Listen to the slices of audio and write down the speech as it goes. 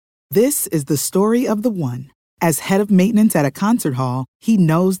This is the story of the one. As head of maintenance at a concert hall, he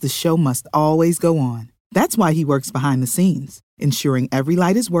knows the show must always go on. That's why he works behind the scenes, ensuring every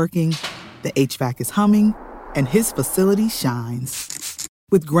light is working, the HVAC is humming, and his facility shines.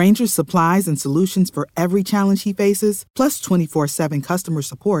 With Grainger's supplies and solutions for every challenge he faces, plus 24/7 customer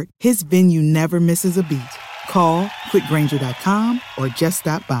support, his venue never misses a beat. Call quickgrainger.com or just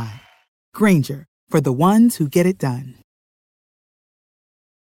stop by. Grainger, for the ones who get it done.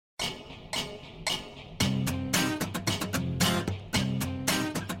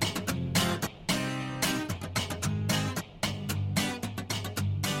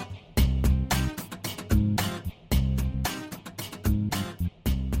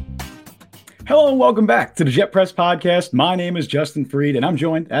 Hello and welcome back to the Jet Press Podcast. My name is Justin Freed, and I'm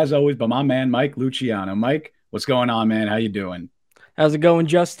joined, as always, by my man, Mike Luciano. Mike, what's going on, man? How you doing? How's it going,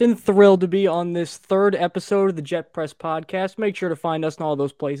 Justin? Thrilled to be on this third episode of the Jet Press Podcast. Make sure to find us in all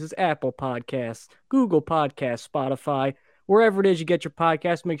those places: Apple Podcasts, Google Podcasts, Spotify, wherever it is you get your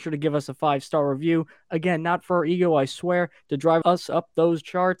podcast. Make sure to give us a 5-star review. Again, not for our ego, I swear, to drive us up those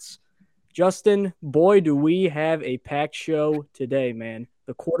charts. Justin, boy, do we have a packed show today, man.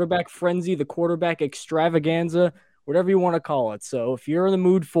 The quarterback frenzy, the quarterback extravaganza, whatever you want to call it. So if you're in the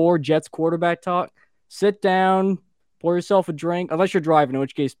mood for Jets quarterback talk, sit down, pour yourself a drink, unless you're driving, in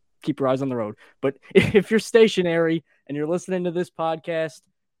which case keep your eyes on the road. But if you're stationary and you're listening to this podcast,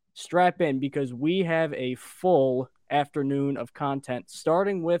 strap in, because we have a full afternoon of content,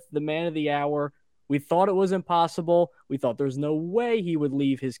 starting with the man of the hour. We thought it was impossible. We thought there's no way he would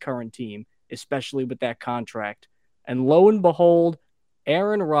leave his current team, especially with that contract. And lo and behold,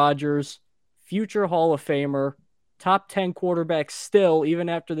 Aaron Rodgers, future Hall of Famer, top 10 quarterback still, even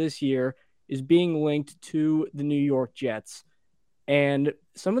after this year, is being linked to the New York Jets. And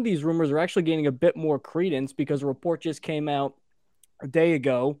some of these rumors are actually gaining a bit more credence, because a report just came out a day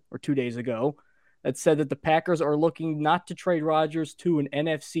ago or 2 days ago that said that the Packers are looking not to trade Rodgers to an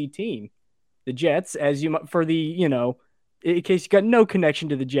NFC team. The Jets, as you for the, in case you got no connection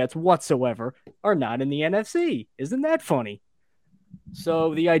to the Jets whatsoever, are not in the NFC. Isn't that funny?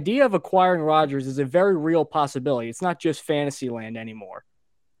 So the idea of acquiring Rodgers is a very real possibility. It's not just fantasy land anymore.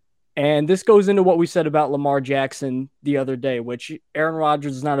 And this goes into what we said about Lamar Jackson the other day, which Aaron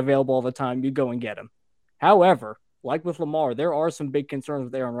Rodgers is not available all the time. You go and get him. However, like with Lamar, there are some big concerns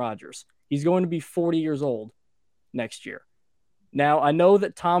with Aaron Rodgers. He's going to be 40 years old next year. Now, I know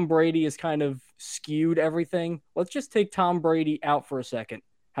that Tom Brady has kind of skewed everything. Let's just take Tom Brady out for a second.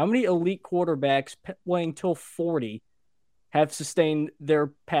 How many elite quarterbacks playing till 40 have sustained their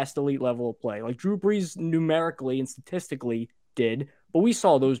past elite level of play? Like Drew Brees numerically and statistically did, but we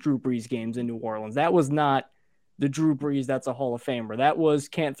saw those Drew Brees games in New Orleans. That was not the Drew Brees that's a Hall of Famer. That was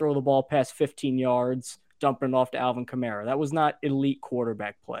can't throw the ball past 15 yards, dumping it off to Alvin Kamara. That was not elite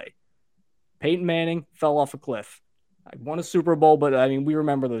quarterback play. Peyton Manning fell off a cliff. I won a Super Bowl, but we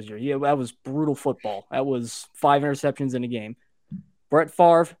remember those years. Yeah, that was brutal football. That was 5 interceptions in a game. Brett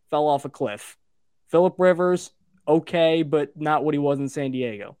Favre fell off a cliff. Phillip Rivers, okay, but not what he was in San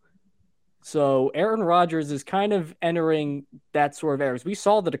Diego. So Aaron Rodgers is kind of entering that sort of areas. We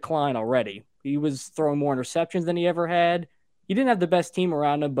saw the decline already. He was throwing more interceptions than he ever had. He didn't have the best team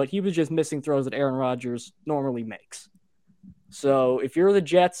around him, but he was just missing throws that Aaron Rodgers normally makes. So if you're the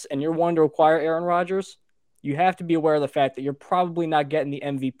Jets and you're wanting to acquire Aaron Rodgers, you have to be aware of the fact that you're probably not getting the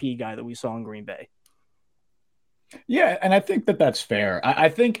MVP guy that we saw in Green Bay. Yeah, and I think that that's fair. I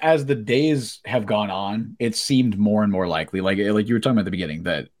think as the days have gone on, it seemed more and more likely, like you were talking about at the beginning,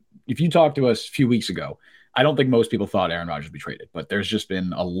 that if you talked to us a few weeks ago, I don't think most people thought Aaron Rodgers would be traded, but there's just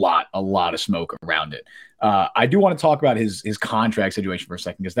been a lot of smoke around it. I do want to talk about his contract situation for a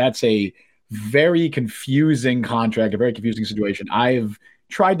second, because that's a very confusing contract, a very confusing situation. I've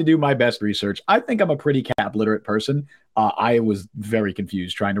tried to do my best research. I think I'm a pretty cap literate person. I was very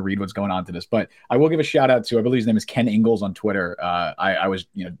confused trying to read what's going on to this, but I will give a shout out to, I believe his name is Ken Ingalls on Twitter. I was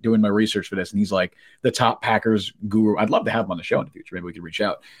doing my research for this, and he's like the top Packers guru. I'd love to have him on the show in the future. Maybe we could reach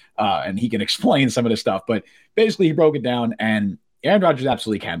out and he can explain some of this stuff. But basically, he broke it down, and Aaron Rodgers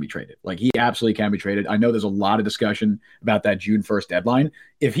absolutely can be traded. Like, he absolutely can be traded. I know there's a lot of discussion about that June 1st deadline.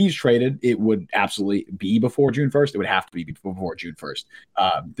 If he's traded, it would absolutely be before June 1st. It would have to be before June 1st.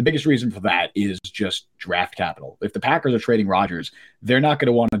 The biggest reason for that is just draft capital. If the Packers are trading Rodgers, they're not going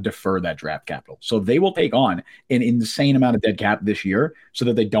to want to defer that draft capital. So they will take on an insane amount of dead cap this year so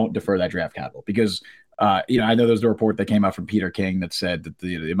that they don't defer that draft capital. Because I know there's the report that came out from Peter King that said that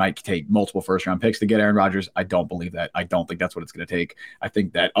it might take multiple first-round picks to get Aaron Rodgers. I don't believe that. I don't think that's what it's going to take. I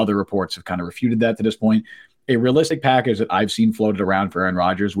think that other reports have kind of refuted that to this point. A realistic package that I've seen floated around for Aaron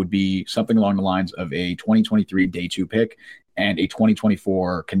Rodgers would be something along the lines of a 2023 day 2 pick and a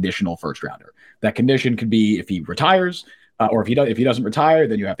 2024 conditional first rounder. That condition could be if he retires, or if he doesn't retire,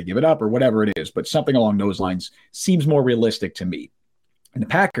 then you have to give it up or whatever it is. But something along those lines seems more realistic to me. And the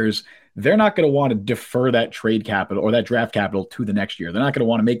Packers, they're not going to want to defer that trade capital or that draft capital to the next year. They're not going to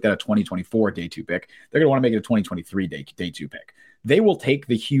want to make that a 2024 day two pick. They're going to want to make it a 2023 day two pick. They will take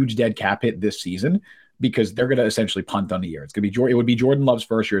the huge dead cap hit this season because they're going to essentially punt on the year. It would be Jordan Love's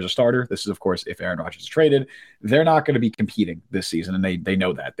first year as a starter. This is, of course, if Aaron Rodgers is traded. They're not going to be competing this season, and they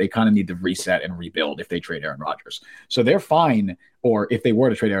know that. They kind of need to reset and rebuild if they trade Aaron Rodgers. So they're fine, or if they were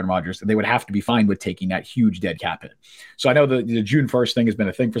to trade Aaron Rodgers, they would have to be fine with taking that huge dead cap hit. So I know the June 1st thing has been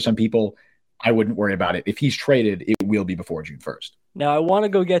a thing for some people. I wouldn't worry about it. If he's traded, it will be before June 1st. Now, I want to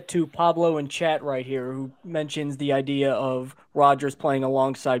go get to Pablo in chat right here, who mentions the idea of Rodgers playing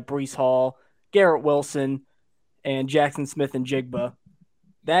alongside Breece Hall, Garrett Wilson, and Jackson Smith and Jigba.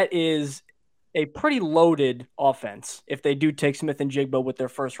 That is a pretty loaded offense if they do take Smith and Jigba with their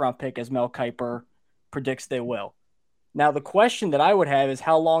first-round pick, as Mel Kiper predicts they will. Now, the question that I would have is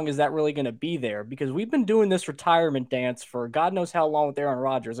how long is that really going to be there? Because we've been doing this retirement dance for God knows how long with Aaron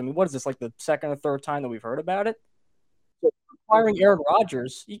Rodgers. I mean, what is this, like the second or third time that we've heard about it? So acquiring Aaron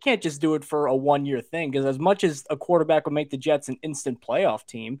Rodgers, you can't just do it for a one-year thing, because as much as a quarterback would make the Jets an instant playoff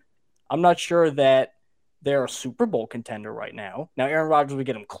team, I'm not sure that they're a Super Bowl contender right now. Now, Aaron Rodgers would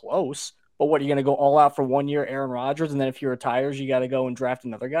get him close, but what, are you going to go all out for 1 year Aaron Rodgers, and then if he retires, you got to go and draft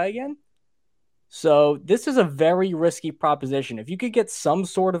another guy again? So this is a very risky proposition. If you could get some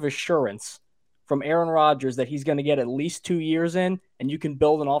sort of assurance from Aaron Rodgers that he's going to get at least 2 years in, and you can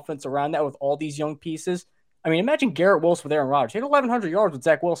build an offense around that with all these young pieces. I mean, imagine Garrett Wilson with Aaron Rodgers. He had 1,100 yards with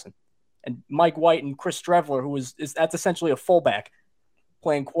Zach Wilson. And Mike White and Chris Streveler, that's essentially a fullback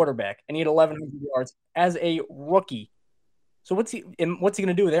playing quarterback, and he had 1,100 yards as a rookie. So what's he going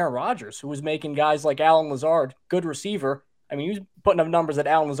to do with Aaron Rodgers, who was making guys like Allen Lazard, good receiver? I mean, he was putting up numbers that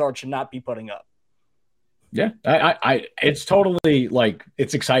Allen Lazard should not be putting up. Yeah, it's totally like,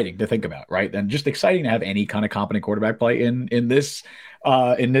 it's exciting to think about, right? And just exciting to have any kind of competent quarterback play in this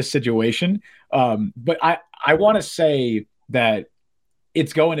situation. But I want to say that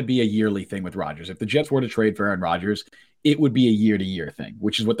it's going to be a yearly thing with Rodgers. If the Jets were to trade for Aaron Rodgers, it would be a year-to-year thing,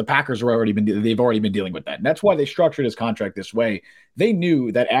 which is what the Packers they've already been dealing with that. And that's why they structured his contract this way. They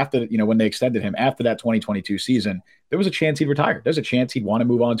knew that after, when they extended him after that 2022 season, there was a chance he'd retire. There's a chance he'd want to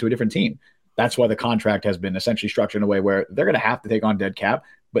move on to a different team. That's why the contract has been essentially structured in a way where they're going to have to take on dead cap,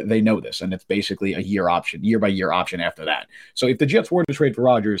 but they know this, and it's basically a year-by-year option after that. So if the Jets were to trade for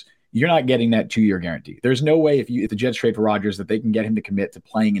Rodgers, you're not getting that 2-year guarantee. There's no way if the Jets trade for Rodgers that they can get him to commit to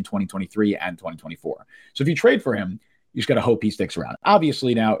playing in 2023 and 2024. So if you trade for him, you just got to hope he sticks around.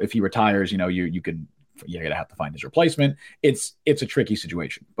 Obviously, now if he retires, you're going to have to find his replacement. It's a tricky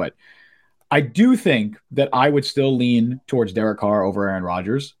situation, but I do think that I would still lean towards Derek Carr over Aaron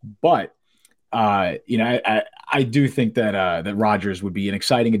Rodgers, but I do think that Rodgers would be an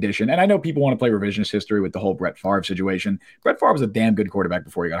exciting addition. And I know people want to play revisionist history with the whole Brett Favre situation. Brett Favre was a damn good quarterback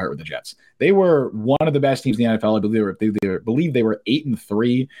before he got hurt with the Jets. They were one of the best teams in the NFL. I believe they were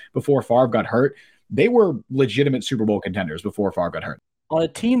 8-3 before Favre got hurt. They were legitimate Super Bowl contenders before Favre got hurt. On a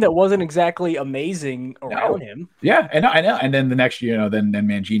team that wasn't exactly amazing around him. Yeah, and I know. And then the next year, then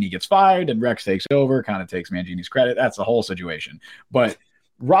Mangini gets fired and Rex takes over, kind of takes Mangini's credit. That's the whole situation. But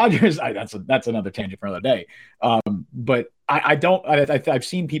Rodgers, that's another tangent for another day. But I've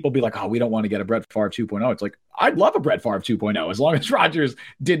seen people be like, oh, we don't want to get a Brett Favre 2.0. It's like, I'd love a Brett Favre 2.0 as long as Rodgers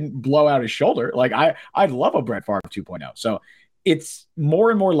didn't blow out his shoulder. Like I'd love a Brett Favre 2.0. So it's more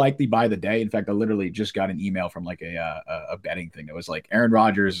and more likely by the day. In fact, I literally just got an email from like a betting thing. It was like Aaron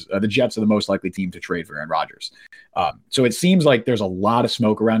Rodgers, the Jets are the most likely team to trade for Aaron Rodgers. So it seems like there's a lot of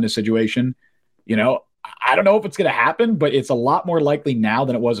smoke around this situation. I don't know if it's going to happen, but it's a lot more likely now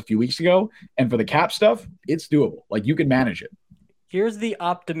than it was a few weeks ago. And for the cap stuff, it's doable. Like you can manage it. Here's the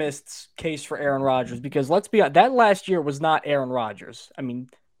optimist's case for Aaron Rodgers, because let's be honest, that last year was not Aaron Rodgers. I mean,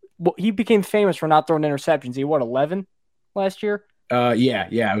 he became famous for not throwing interceptions. He won 11 last year. Yeah.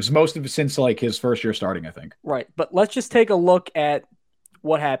 It was most of it since like his first year starting, I think. Right. But let's just take a look at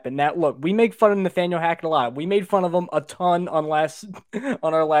what happened. Now, look, we make fun of Nathaniel Hackett a lot. We made fun of him a ton on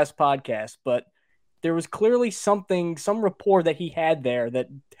our last podcast, but there was clearly some rapport that he had there that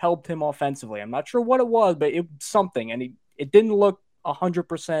helped him offensively. I'm not sure what it was, but it was something, and it didn't look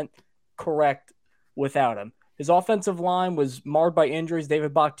 100% correct without him. His offensive line was marred by injuries.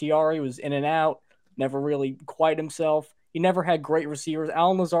 David Bakhtiari was in and out, never really quite himself. He never had great receivers.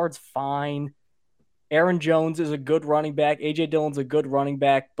 Allen Lazard's fine. Aaron Jones is a good running back. A.J. Dillon's a good running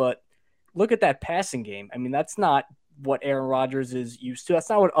back, but look at that passing game. I mean, that's not what Aaron Rodgers is used to. That's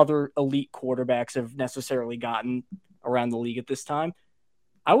not what other elite quarterbacks have necessarily gotten around the league at this time.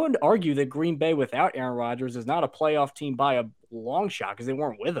 I wouldn't argue that Green Bay without Aaron Rodgers is not a playoff team by a long shot because they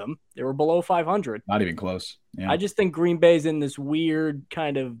weren't with him. They were below 500. Not even close. Yeah. I just think Green Bay's in this weird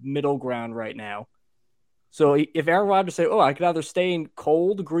kind of middle ground right now. So if Aaron Rodgers say, I could either stay in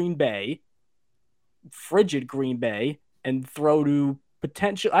cold Green Bay, frigid Green Bay, and throw to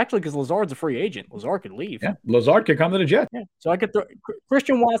potential, actually, because Lazard's a free agent. Lazard could leave. Yeah, Lazard could come to the Jets. Yeah. So I could throw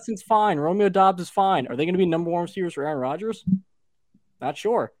Christian Watson's fine. Romeo Doubs is fine. Are they going to be number one receivers for Aaron Rodgers? Not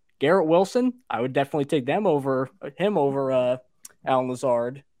sure. Garrett Wilson, I would definitely take him over Alan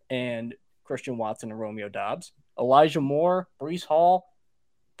Lazard and Christian Watson and Romeo Doubs. Elijah Moore, Breece Hall.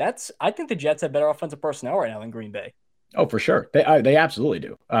 I think the Jets have better offensive personnel right now than Green Bay. Oh, for sure. They absolutely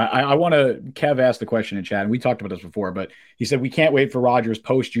do. I want to, Kev asked the question in chat, and we talked about this before, but he said, we can't wait for Rodgers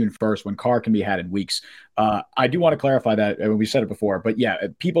post June 1st when Carr can be had in weeks. I do want to clarify that. I mean, we said it before, but yeah,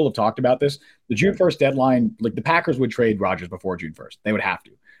 people have talked about this. The June 1st deadline, like the Packers would trade Rodgers before June 1st. They would have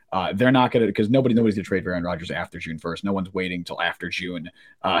to. They're not going to, because nobody's going to trade for Aaron Rodgers after June 1st. No one's waiting till after June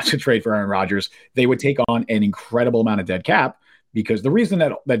to trade for Aaron Rodgers. They would take on an incredible amount of dead cap, because the reason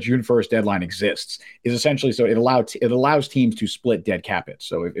that June 1st deadline exists is essentially so it allows teams to split dead cap hits.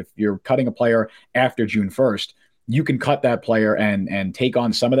 So if you're cutting a player after June 1st, you can cut that player and take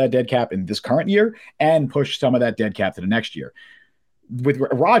on some of that dead cap in this current year and push some of that dead cap to the next year. With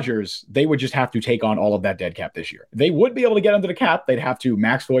Rodgers, they would just have to take on all of that dead cap this year. They would be able to get under the cap. They'd have to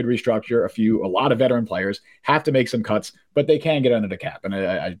max void restructure a lot of veteran players, have to make some cuts, but they can get under the cap. And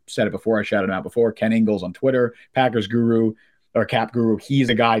I said it before, I shouted him out before. Ken Ingalls on Twitter, Packers Guru, or Cap Guru, he's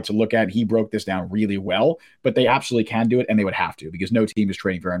a guy to look at. He broke this down really well, but they absolutely can do it, and they would have to, because no team is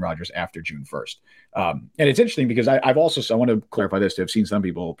trading for Aaron Rodgers after June 1st. And it's interesting because I want to clarify this too. I've seen some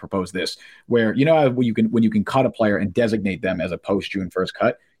people propose this, where when you can cut a player and designate them as a post June 1st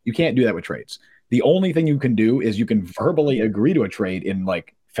cut, you can't do that with trades. The only thing you can do is you can verbally agree to a trade in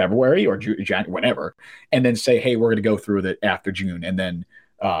like February or January, whenever, and then say, hey, we're going to go through that after June, and then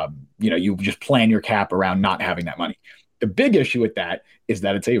you just plan your cap around not having that money. The big issue with that is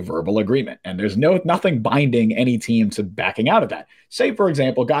that it's a verbal agreement, and there's nothing binding any team to backing out of that. Say, for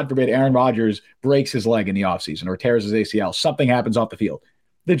example, God forbid, Aaron Rodgers breaks his leg in the offseason or tears his ACL, something happens off the field.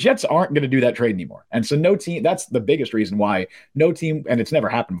 The Jets aren't going to do that trade anymore. And so no team, that's the biggest reason why no team, and it's never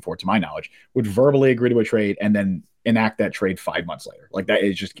happened before to my knowledge, would verbally agree to a trade and then enact that trade 5 months later. Like that,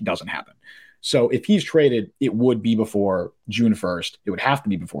 it just doesn't happen. So if he's traded, it would be before June 1st. It would have to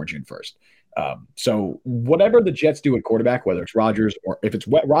be before June 1st. So whatever the Jets do at quarterback, whether it's Rodgers or if it's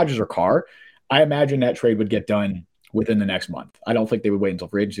Rodgers or Carr, I imagine that trade would get done within the next month. I don't think they would wait until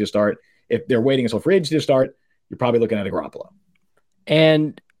free agency to start. If they're waiting until free agency to start, you're probably looking at a Garoppolo.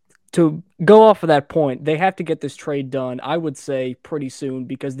 And to go off of that point, they have to get this trade done, I would say, pretty soon,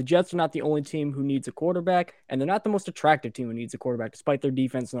 because the Jets are not the only team who needs a quarterback, and they're not the most attractive team who needs a quarterback, despite their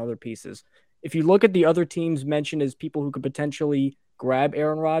defense and other pieces. If you look at the other teams mentioned as people who could potentially grab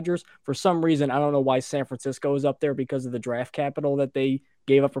Aaron Rodgers, for some reason, I don't know why San Francisco is up there because of the draft capital that they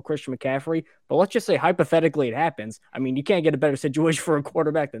gave up for Christian McCaffrey, but let's just say hypothetically it happens. I mean, you can't get a better situation for a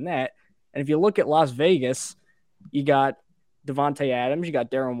quarterback than that. And if you look at Las Vegas, you got Devontae Adams, you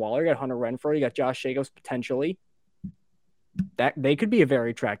got Darren Waller, you got Hunter Renfrow, you got Josh Jacobs potentially. That they could be a very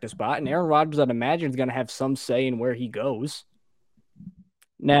attractive spot, and Aaron Rodgers, I'd imagine, is going to have some say in where he goes.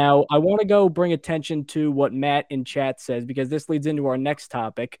 Now, I want to go bring attention to what Matt in chat says, because this leads into our next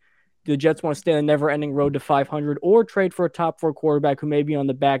topic. Do the Jets want to stay on the never-ending road to 500 or trade for a top-4 quarterback who may be on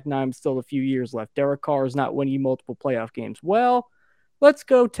the back nine with still a few years left? Derek Carr is not winning multiple playoff games. Well, let's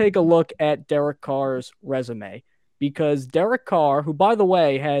go take a look at Derek Carr's resume, because Derek Carr, who, by the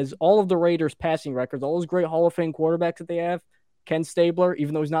way, has all of the Raiders' passing records, all those great Hall of Fame quarterbacks that they have, Ken Stabler,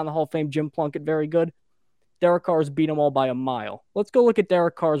 even though he's not in the Hall of Fame, Jim Plunkett, very good. Derek Carr's beat them all by a mile. Let's go look at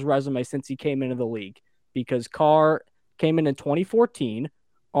Derek Carr's resume since he came into the league, because Carr came in 2014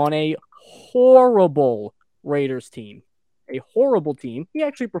 on a horrible Raiders team. A horrible team. He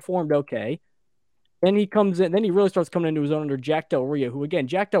actually performed okay. Then he comes in, then he really starts coming into his own under Jack Del Rio, who, again,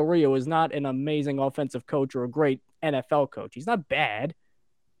 Jack Del Rio is not an amazing offensive coach or a great NFL coach. He's not bad.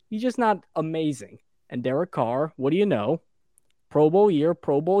 He's just not amazing. And Derek Carr, what do you know? Pro Bowl year,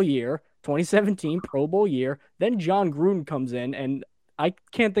 2017 Pro Bowl year. Then John Gruden comes in, and I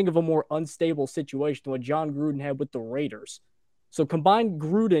can't think of a more unstable situation than what John Gruden had with the Raiders. So combine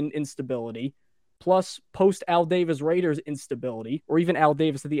Gruden instability plus post-Al Davis Raiders instability, or even Al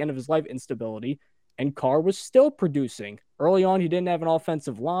Davis at the end of his life instability, and Carr was still producing. Early on, he didn't have an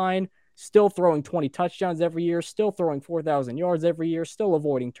offensive line, still throwing 20 touchdowns every year, still throwing 4,000 yards every year, still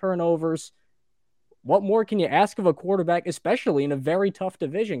avoiding turnovers. What more can you ask of a quarterback, especially in a very tough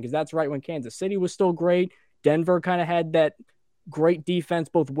division? Because that's right when Kansas City was still great. Denver kind of had that great defense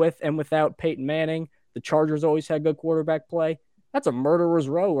both with and without Peyton Manning. The Chargers always had good quarterback play. That's a murderer's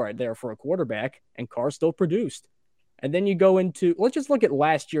row right there for a quarterback, and Carr still produced. And then you go into, let's just look at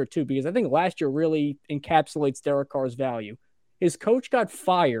last year too, because I think last year really encapsulates Derek Carr's value. His coach got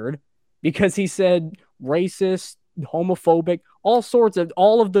fired because he said racist, homophobic,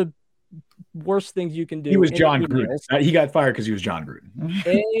 all of the worst things you can do. He was John Gruden. He got fired because he was John Gruden.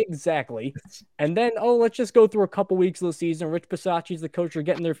 Exactly. And then, let's just go through a couple weeks of the season. Rich Bisaccia's the coach. Are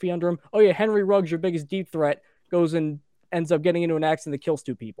getting their feet under him. Oh, yeah, Henry Ruggs, your biggest deep threat, goes and ends up getting into an accident that kills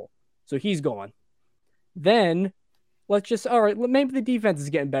 2 people. So he's gone. Then, all right, maybe the defense is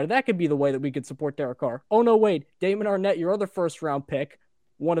getting better. That could be the way that we could support Derek Carr. Oh, no, wait. Damon Arnett, your other first-round pick,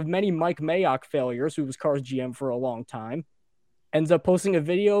 one of many Mike Mayock failures, who was Carr's GM for a long time, ends up posting a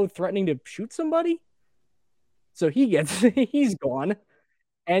video threatening to shoot somebody. So he's gone.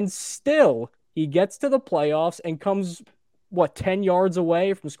 And still, he gets to the playoffs and comes, 10 yards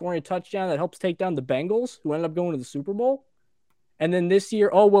away from scoring a touchdown that helps take down the Bengals, who ended up going to the Super Bowl. And then this year,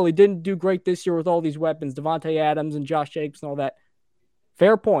 he didn't do great this year with all these weapons, Devontae Adams and Josh Jacobs and all that.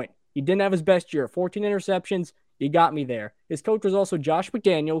 Fair point. He didn't have his best year. 14 interceptions. You got me there. His coach was also Josh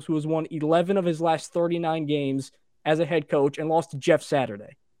McDaniels, who has won 11 of his last 39 games as a head coach and lost to Jeff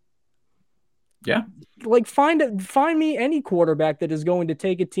Saturday. Yeah. Find me any quarterback that is going to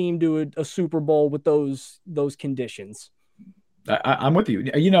take a team to a Super Bowl with those conditions. I'm with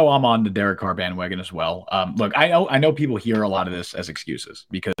you. I'm on the Derek Carr bandwagon as well. Look, I know people hear a lot of this as excuses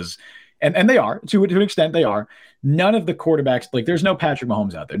because, and they are to an extent they are. None of the quarterbacks, there's no Patrick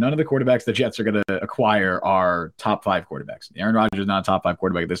Mahomes out there. None of the quarterbacks the Jets are going to acquire are top 5 quarterbacks. Aaron Rodgers is not a top 5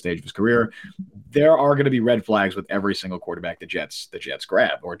 quarterback at this stage of his career. There are going to be red flags with every single quarterback the Jets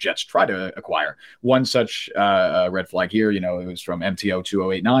grab or Jets try to acquire. One such red flag here, it was from MTO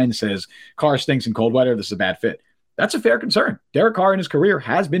 2089 says Carr stinks in cold weather. This is a bad fit. That's a fair concern. Derek Carr in his career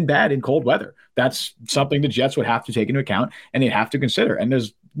has been bad in cold weather. That's something the Jets would have to take into account and they'd have to consider. And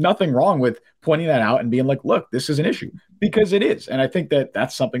there's nothing wrong with pointing that out and being like, look, this is an issue because it is. And I think that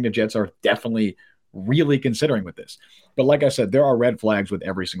that's something the Jets are definitely really considering with this. But like I said, there are red flags with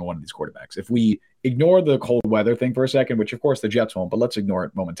every single one of these quarterbacks. If we ignore the cold weather thing for a second, which of course the Jets won't, but let's ignore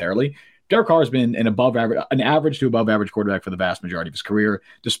it momentarily. Derek Carr has been an average to above average quarterback for the vast majority of his career,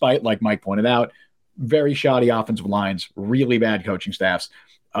 despite, like Mike pointed out, very shoddy offensive lines, really bad coaching staffs,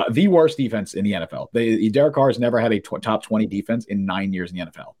 the worst defense in the NFL. Derek Carr has never had a top 20 defense in 9 years in the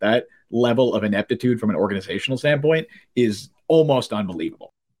NFL. That level of ineptitude from an organizational standpoint is almost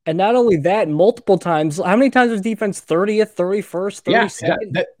unbelievable. And not only that, multiple times. How many times was defense 30th, 31st,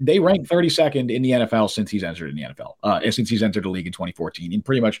 32nd? Yeah, they ranked 32nd in the NFL since he's entered in the NFL, since he's entered the league in 2014 in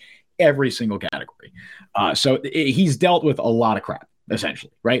pretty much every single category. So he's dealt with a lot of crap,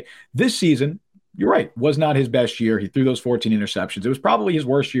 essentially, right? This season, you're right, was not his best year. He threw those 14 interceptions. It was probably his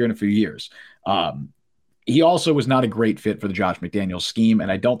worst year in a few years. He also was not a great fit for the Josh McDaniels scheme,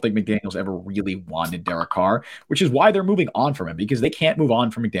 and I don't think McDaniels ever really wanted Derek Carr, which is why they're moving on from him, because they can't move on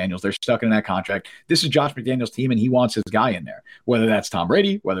from McDaniels. They're stuck in that contract. This is Josh McDaniels' team, and he wants his guy in there, whether that's Tom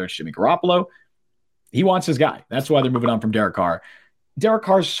Brady, whether it's Jimmy Garoppolo. He wants his guy. That's why they're moving on from Derek Carr. Derek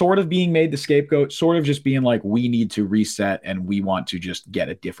Carr's sort of being made the scapegoat, sort of just being like, we need to reset, and we want to just get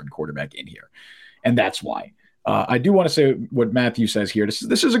a different quarterback in here. And that's why. I do want to say what Matthew says here.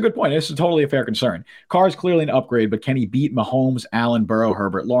 This is a good point. This is totally a fair concern. Carr is clearly an upgrade, but can he beat Mahomes, Allen, Burrow,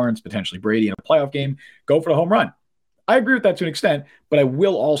 Herbert, Lawrence, potentially Brady in a playoff game? Go for the home run. I agree with that to an extent, but I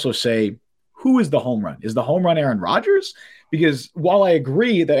will also say, who is the home run? Is the home run Aaron Rodgers? Because while I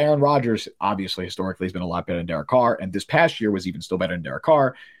agree that Aaron Rodgers obviously historically has been a lot better than Derek Carr, and this past year was even still better than Derek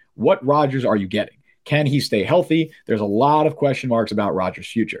Carr, what Rodgers are you getting? Can he stay healthy? There's a lot of question marks about Rodgers'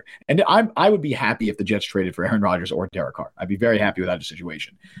 future. And I would be happy if the Jets traded for Aaron Rodgers or Derek Carr. I'd be very happy with that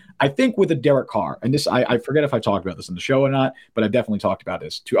situation. I think with a Derek Carr, and this I forget if I talked about this on the show or not, but I've definitely talked about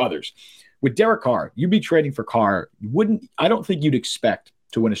this to others. With Derek Carr, you'd be trading for Carr. I don't think you'd expect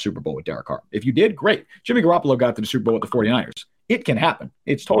to win a Super Bowl with Derek Carr. If you did, great. Jimmy Garoppolo got to the Super Bowl with the 49ers. It can happen.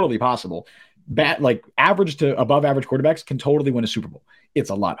 It's totally possible. Average to above average quarterbacks can totally win a Super Bowl. It's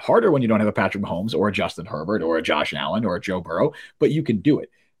a lot harder when you don't have a Patrick Mahomes or a Justin Herbert or a Josh Allen or a Joe Burrow, but you can do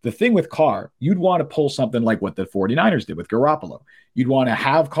it. The thing with Carr, you'd want to pull something like what the 49ers did with Garoppolo. You'd want to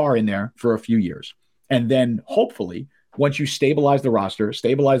have Carr in there for a few years. And then hopefully, once you stabilize the roster,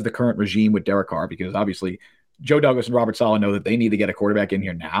 stabilize the current regime with Derek Carr, because obviously Joe Douglas and Robert Saleh know that they need to get a quarterback in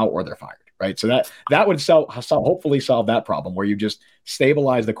here now or they're fired, right? So that would hopefully solve that problem where you just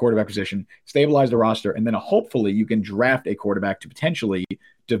stabilize the quarterback position, stabilize the roster, and then hopefully you can draft a quarterback to potentially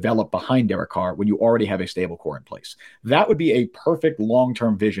develop behind Derek Carr when you already have a stable core in place. That would be a perfect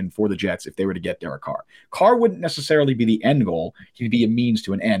long-term vision for the Jets if they were to get Derek Carr. Carr wouldn't necessarily be the end goal. He'd be a means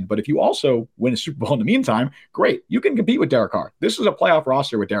to an end. But if you also win a Super Bowl in the meantime, great. You can compete with Derek Carr. This is a playoff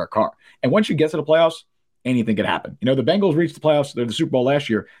roster with Derek Carr. And once you get to the playoffs, anything could happen. The Bengals reached the playoffs. They're the Super Bowl last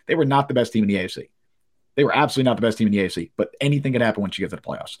year. They were not the best team in the AFC. They were absolutely not the best team in the AFC, but anything can happen once you get to the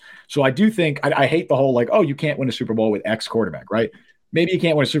playoffs. So I do think I hate the whole you can't win a Super Bowl with X quarterback, right? Maybe you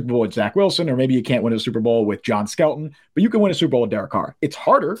can't win a Super Bowl with Zach Wilson, or maybe you can't win a Super Bowl with John Skelton, but you can win a Super Bowl with Derek Carr. It's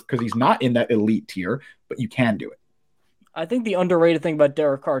harder because he's not in that elite tier, but you can do it. I think the underrated thing about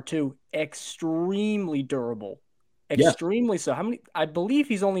Derek Carr too, extremely durable. Extremely so. I believe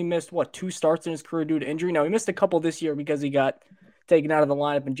he's only missed 2 starts in his career due to injury. Now he missed a couple this year because he got taken out of the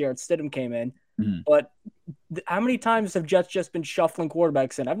lineup and Jarrett Stidham came in. But how many times have Jets just been shuffling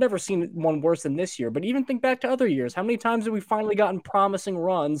quarterbacks in? I've never seen one worse than this year, but even think back to other years. How many times have we finally gotten promising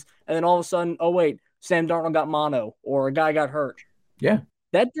runs and then all of a sudden, oh wait, Sam Darnold got mono or a guy got hurt? Yeah.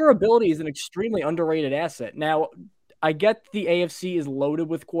 That durability is an extremely underrated asset. Now, I get the AFC is loaded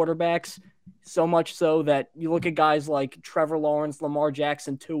with quarterbacks, so much so that you look at guys like Trevor Lawrence, Lamar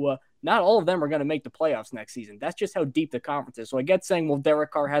Jackson, Tua, not all of them are going to make the playoffs next season. That's just how deep the conference is. So I get saying, well, Derek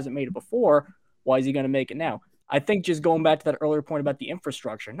Carr hasn't made it before. Why is he going to make it now? I think just going back to that earlier point about the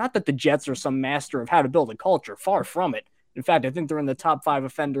infrastructure, not that the Jets are some master of how to build a culture, far from it. In fact, I think they're in the top 5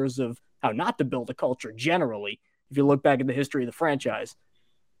 offenders of how not to build a culture generally, if you look back at the history of the franchise.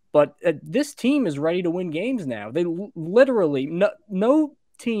 But this team is ready to win games now. They literally, no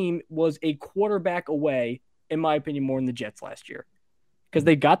team was a quarterback away, in my opinion, more than the Jets last year. Because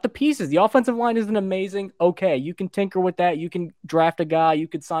they got the pieces. The offensive line isn't amazing. Okay, you can tinker with that. You can draft a guy. You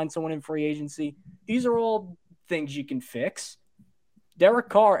could sign someone in free agency. These are all things you can fix. Derek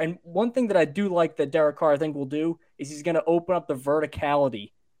Carr, and one thing that I do like that Derek Carr I think will do is he's going to open up the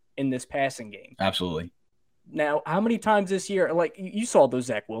verticality in this passing game. Absolutely. Now, how many times this year, you saw those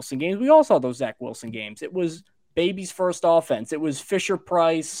Zach Wilson games. We all saw those Zach Wilson games. It was baby's first offense. It was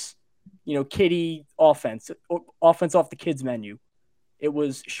Fisher-Price, kiddie offense off the kids menu. It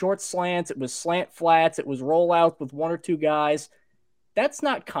was short slants. It was slant flats. It was rollouts with 1 or 2 guys. That's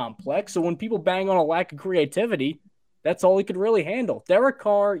not complex. So when people bang on a lack of creativity, that's all he could really handle. Derek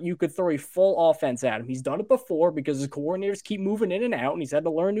Carr, you could throw a full offense at him. He's done it before because his coordinators keep moving in and out, and he's had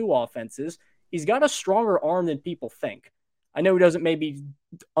to learn new offenses. He's got a stronger arm than people think. I know he doesn't maybe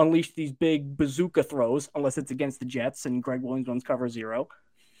unleash these big bazooka throws unless it's against the Jets and Greg Williams runs cover 0.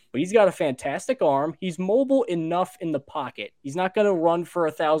 But he's got a fantastic arm. He's mobile enough in the pocket. He's not going to run for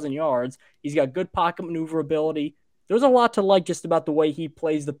 1,000 yards. He's got good pocket maneuverability. There's a lot to like just about the way he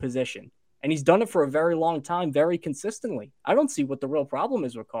plays the position. And he's done it for a very long time, very consistently. I don't see what the real problem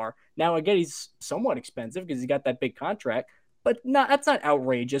is with Carr. Now, again, he's somewhat expensive because he's got that big contract. But that's not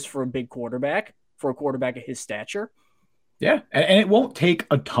outrageous for a big quarterback, for a quarterback of his stature. Yeah, and it won't take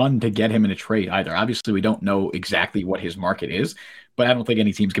a ton to get him in a trade either. Obviously, we don't know exactly what his market is, but I don't think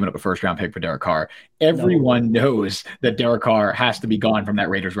any team's giving up a first-round pick for Derek Carr. Everyone knows that Derek Carr has to be gone from that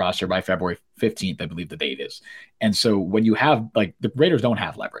Raiders roster by February 15th, I believe the date is. And so when you have, the Raiders don't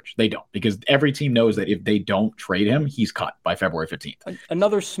have leverage. They don't, because every team knows that if they don't trade him, he's cut by February 15th.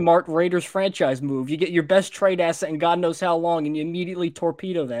 Another smart Raiders franchise move. You get your best trade asset in God knows how long, and you immediately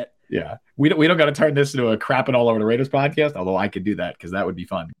torpedo that. Yeah, we don't got to turn this into a crapping all over the Raiders podcast, although I could do that because that would be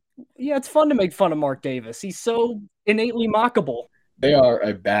fun. Yeah, it's fun to make fun of Mark Davis. He's so innately mockable. They are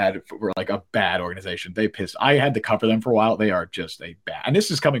a bad organization. I had to cover them for a while. They are just a bad, and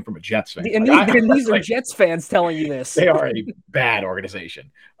this is coming from a Jets fan. And these are Jets fans telling you this. They are a bad organization.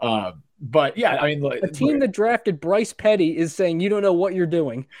 But yeah, I mean, the team that drafted Bryce Petty is saying you don't know what you're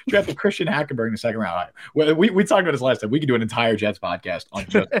doing. Drafted Christian Hackenberg in the second round. We talked about this last time. We could do an entire Jets podcast on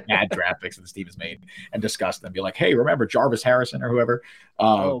just bad draft picks that this team has made and discuss them. Be like, hey, remember Jarvis Harrison or whoever?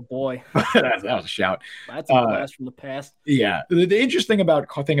 Oh boy, that was a shout. That's a blast from the past. Yeah, the interesting thing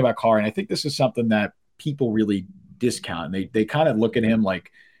about Carr, and I think this is something that people really discount. And they kind of look at him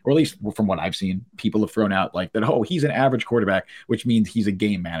like, or at least from what I've seen, people have thrown out like that, oh, he's an average quarterback, which means he's a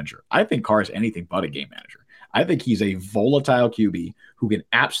game manager. I think Carr is anything but a game manager. I think he's a volatile QB who can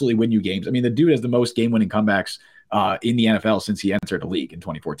absolutely win you games. I mean, the dude has the most game-winning comebacks in the NFL since he entered the league in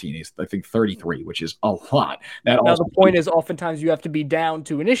 2014. He's, I think, 33, which is a lot. Now the point is oftentimes you have to be down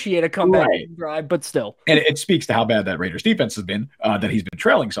to initiate a comeback drive, but still. And it speaks to how bad that Raiders defense has been, that he's been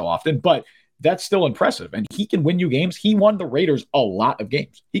trailing so often. But that's still impressive. And he can win you games. He won the Raiders a lot of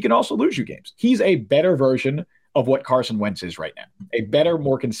games. He can also lose you games. He's a better version of what Carson Wentz is right now. A better,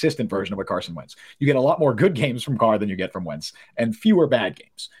 more consistent version of what Carson Wentz. You get a lot more good games from Carr than you get from Wentz and fewer bad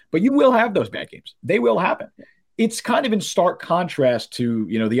games. But you will have those bad games. They will happen. it's kind of in stark contrast to,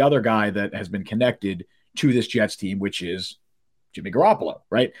 the other guy that has been connected to this Jets team, which is Jimmy Garoppolo,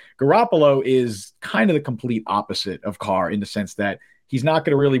 right? Garoppolo is kind of the complete opposite of Carr in the sense that he's not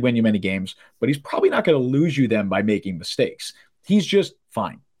going to really win you many games, but he's probably not going to lose you them by making mistakes. He's just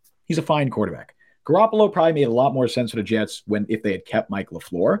fine. He's a fine quarterback. Garoppolo probably made a lot more sense for the Jets if they had kept Mike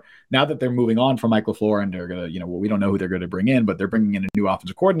LaFleur. Now that they're moving on from Mike LaFleur and they're going to, we don't know who they're going to bring in, but they're bringing in a new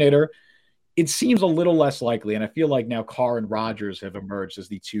offensive coordinator. It seems a little less likely, and I feel like now Carr and Rodgers have emerged as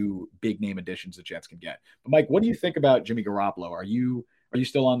the two big name additions the Jets can get. But Mike, what do you think about Jimmy Garoppolo? Are you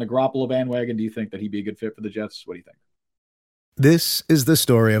still on the Garoppolo bandwagon? Do you think that he'd be a good fit for the Jets? What do you think? This is the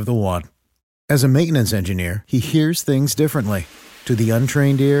story of the one. As a maintenance engineer, he hears things differently. To the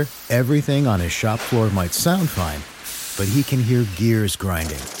untrained ear, everything on his shop floor might sound fine, but he can hear gears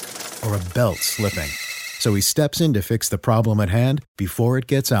grinding or a belt slipping. So he steps in to fix the problem at hand before it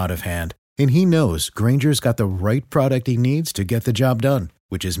gets out of hand. And he knows Granger's got the right product he needs to get the job done,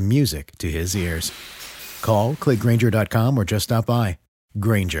 which is music to his ears. Call, click Granger.com, or just stop by.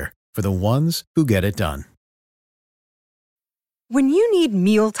 Granger, for the ones who get it done. When you need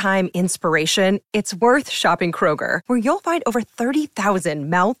mealtime inspiration, it's worth shopping Kroger, where you'll find over 30,000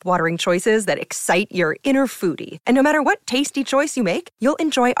 mouth-watering choices that excite your inner foodie. And no matter what tasty choice you make, you'll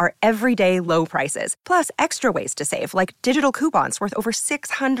enjoy our everyday low prices, plus extra ways to save, like digital coupons worth over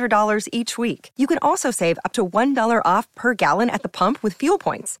 $600 each week. You can also save up to $1 off per gallon at the pump with fuel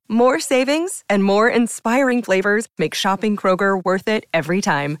points. More savings and more inspiring flavors make shopping Kroger worth it every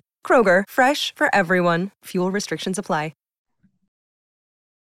time. Kroger, fresh for everyone. Fuel restrictions apply.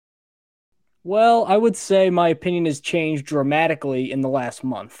 Well, I would say my opinion has changed dramatically in the last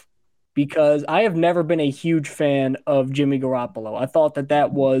month because I have never been a huge fan of Jimmy Garoppolo. I thought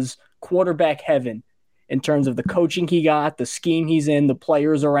that was quarterback heaven in terms of the coaching he got, the scheme he's in, the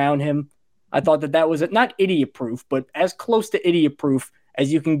players around him. I thought that was not idiot-proof, but as close to idiot-proof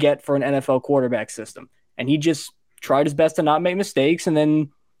as you can get for an NFL quarterback system. And he just tried his best to not make mistakes and then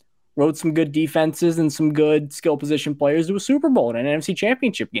rode some good defenses and some good skill position players to a Super Bowl and an NFC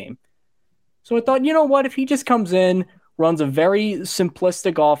Championship game. So I thought, you know what, if he just comes in, runs a very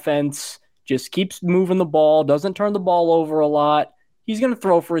simplistic offense, just keeps moving the ball, doesn't turn the ball over a lot, he's going to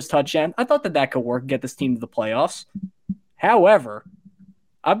throw for his touchdown. I thought that could work and get this team to the playoffs. However,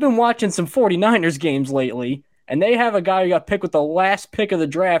 I've been watching some 49ers games lately, and they have a guy who got picked with the last pick of the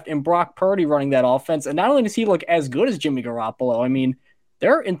draft in Brock Purdy running that offense. And not only does he look as good as Jimmy Garoppolo, I mean,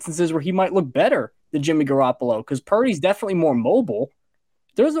 there are instances where he might look better than Jimmy Garoppolo because Purdy's definitely more mobile.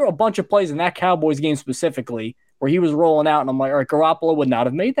 There's a bunch of plays in that Cowboys game specifically where he was rolling out, and I'm like, all right, Garoppolo would not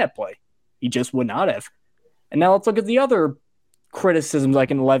have made that play. He just would not have. And now let's look at the other criticisms I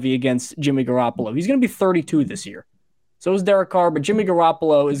can levy against Jimmy Garoppolo. He's going to be 32 this year. So is Derek Carr, but Jimmy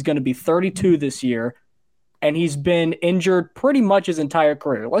Garoppolo is going to be 32 this year, and he's been injured pretty much his entire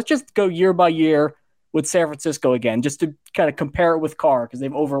career. Let's just go year by year with San Francisco again, just to kind of compare it with Carr because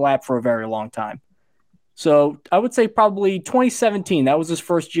they've overlapped for a very long time. So I would say probably 2017. That was his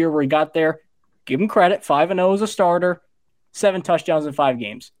first year where he got there. Give him credit. 5-0 as a starter. 7 touchdowns in 5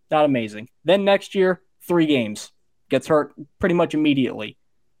 games. Not amazing. Then next year, 3 games. Gets hurt pretty much immediately.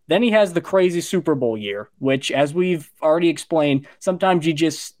 Then he has the crazy Super Bowl year, which, as we've already explained, sometimes you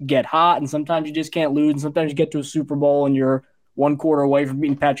just get hot and sometimes you just can't lose. And sometimes you get to a Super Bowl and you're 1 quarter away from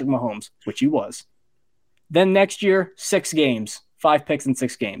beating Patrick Mahomes, which he was. Then next year, 6 games. 5 picks in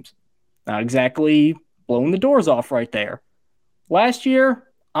 6 games. Not exactly blowing the doors off right there. Last year,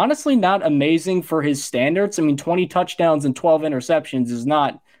 honestly, not amazing for his standards. I mean, 20 touchdowns and 12 interceptions is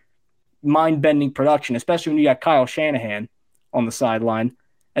not mind-bending production, especially when you got Kyle Shanahan on the sideline.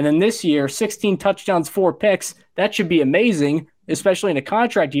 And then this year, 16 touchdowns, 4 picks. That should be amazing, especially in a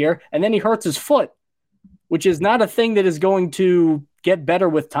contract year. And then he hurts his foot, which is not a thing that is going to get better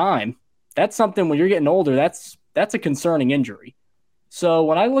with time. That's something when you're getting older, that's a concerning injury. So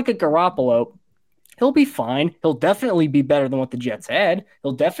when I look at Garoppolo, he'll be fine. He'll definitely be better than what the Jets had.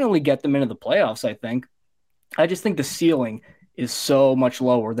 He'll definitely get them into the playoffs, I think. I just think the ceiling is so much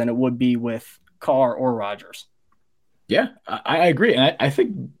lower than it would be with Carr or Rodgers. Yeah, I agree. And I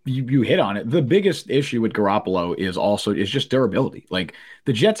think you hit on it. The biggest issue with Garoppolo is just durability. Like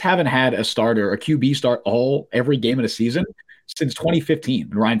the Jets haven't had a QB start every game of the season since 2015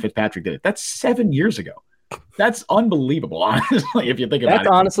 when Ryan Fitzpatrick did it. That's 7 years ago. That's unbelievable, honestly, if you think about it. That's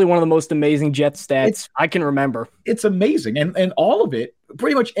honestly one of the most amazing Jets stats I can remember. It's amazing. And all of it,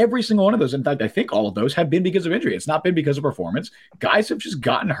 pretty much every single one of those, in fact, I think all of those have been because of injury. It's not been because of performance. Guys have just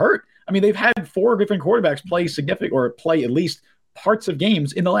gotten hurt. I mean, they've had 4 different quarterbacks play at least parts of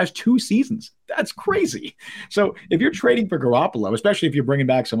games in the last 2 seasons. That's crazy. So if you're trading for Garoppolo, especially if you're bringing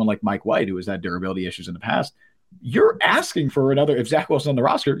back someone like Mike White, who has had durability issues in the past, you're asking for another. If Zach Wilson's on the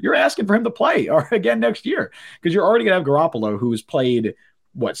roster, you're asking for him to play or again next year, because you're already going to have Garoppolo, who's played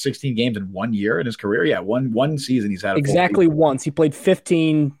 16 games in 1 year in his career. Yeah, one season he's had exactly once. He played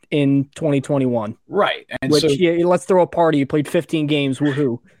 15 in 2021. Right, and which let's throw a party. He played 15 games.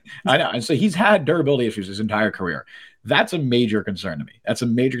 Woohoo! I know, and so he's had durability issues his entire career. That's a major concern to me. That's a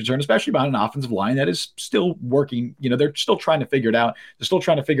major concern, especially about an offensive line that is still working. They're still trying to figure it out. They're still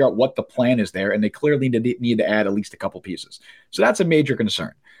trying to figure out what the plan is there, and they clearly need to add at least a couple pieces. So that's a major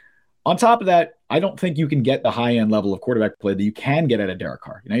concern. On top of that, I don't think you can get the high-end level of quarterback play that you can get at a Derek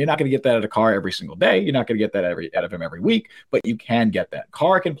Carr. You're not going to get that at a Carr every single day. You're not going to get that out of him every week, but you can get that.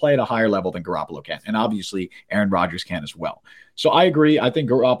 Carr can play at a higher level than Garoppolo can, and obviously Aaron Rodgers can as well. So I agree. I think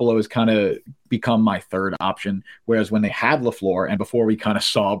Garoppolo has kind of become my third option, whereas when they had LaFleur and before we kind of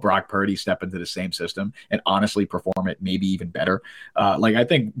saw Brock Purdy step into the same system and honestly perform it maybe even better, I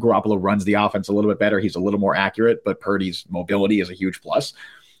think Garoppolo runs the offense a little bit better. He's a little more accurate, but Purdy's mobility is a huge plus.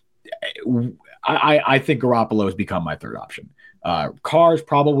 I think Garoppolo has become my third option. Carr is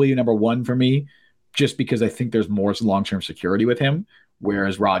probably number one for me, just because I think there's more long-term security with him,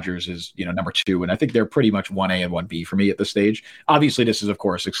 whereas Rodgers is number two, and I think they're pretty much 1A and 1B for me at this stage. Obviously, this is of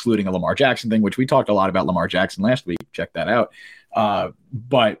course excluding a Lamar Jackson thing, which we talked a lot about Lamar Jackson last week. Check that out.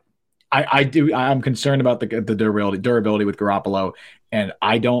 But I'm concerned about the durability with Garoppolo, and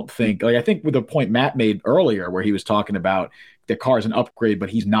I don't think I think with the point Matt made earlier where he was talking about that Carr is an upgrade,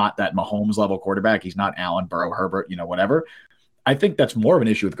 but he's not that Mahomes level quarterback. He's not Allen, Burrow, Herbert, whatever. I think that's more of an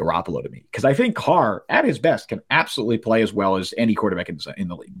issue with Garoppolo to me, because I think Carr at his best can absolutely play as well as any quarterback in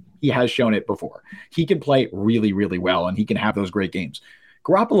the league. He has shown it before. He can play really, really well, and he can have those great games.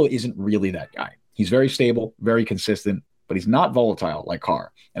 Garoppolo isn't really that guy. He's very stable, very consistent, but he's not volatile like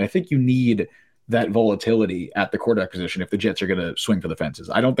Carr. And I think you need that volatility at the quarterback position if the Jets are going to swing for the fences.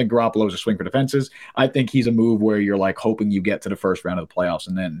 I don't think Garoppolo is a swing for the fences. I think he's a move where you're hoping you get to the first round of the playoffs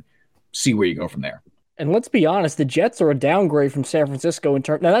and then see where you go from there. And let's be honest, the Jets are a downgrade from San Francisco in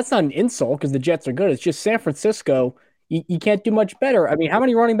terms. Now, that's not an insult because the Jets are good. It's just San Francisco, you can't do much better. I mean, how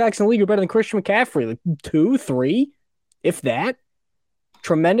many running backs in the league are better than Christian McCaffrey? Like 2, 3, if that.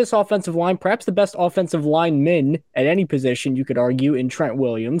 Tremendous offensive line, perhaps the best offensive lineman at any position, you could argue, in Trent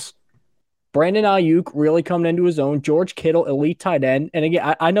Williams. Brandon Ayuk really coming into his own. George Kittle, elite tight end. And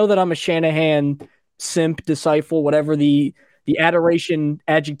again, I know that I'm a Shanahan simp, disciple, whatever the adoration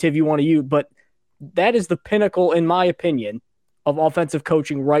adjective you want to use, but that is the pinnacle, in my opinion, of offensive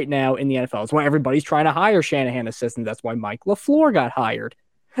coaching right now in the NFL. That's why everybody's trying to hire Shanahan assistants. That's why Mike LaFleur got hired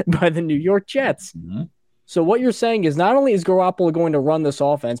by the New York Jets. Mm-hmm. So what you're saying is not only is Garoppolo going to run this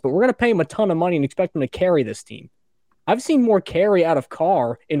offense, but we're going to pay him a ton of money and expect him to carry this team. I've seen more carry out of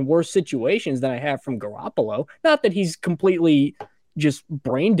Carr in worse situations than I have from Garoppolo. Not that he's completely just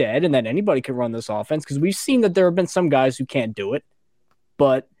brain dead and that anybody can run this offense, because we've seen that there have been some guys who can't do it.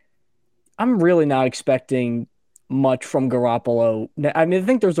 But I'm really not expecting much from Garoppolo. I mean, I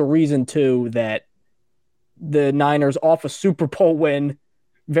think there's a reason, too, that the Niners off a Super Bowl win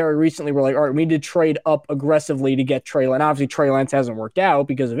very recently were like, all right, we need to trade up aggressively to get Trey Lance. Obviously, Trey Lance hasn't worked out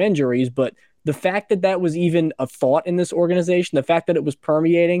because of injuries, but the fact that that was even a thought in this organization, the fact that it was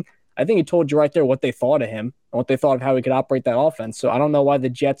permeating, I think it told you right there what they thought of him and what they thought of how he could operate that offense. So I don't know why the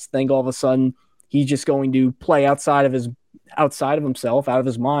Jets think all of a sudden he's just going to play outside of himself, out of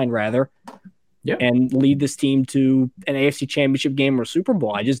his mind rather, and lead this team to an AFC Championship game or a Super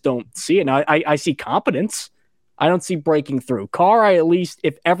Bowl. I just don't see it. Now, I see competence. I don't see breaking through. Carr, at least,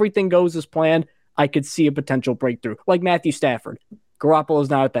 if everything goes as planned, I could see a potential breakthrough, like Matthew Stafford.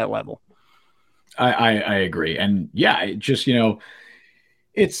 Garoppolo's not at that level. I agree. And yeah, just,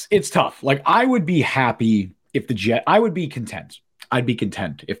 it's tough. Like, I would be happy if I would be content. I'd be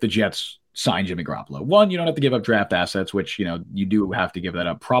content if the Jets sign Jimmy Garoppolo. One, you don't have to give up draft assets, which, you do have to give that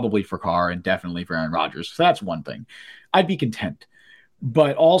up probably for Carr and definitely for Aaron Rodgers. So that's one thing. I'd be content.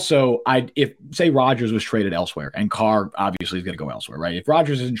 But also, if say Rodgers was traded elsewhere and Carr obviously is going to go elsewhere, right? If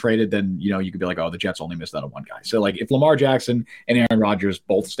Rodgers isn't traded, then, you could be like, oh, the Jets only missed out on one guy. So like if Lamar Jackson and Aaron Rodgers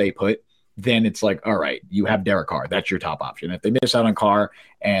both stay put, then it's like, all right, you have Derek Carr. That's your top option. If they miss out on Carr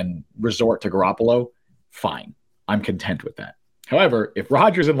and resort to Garoppolo, fine. I'm content with that. However, if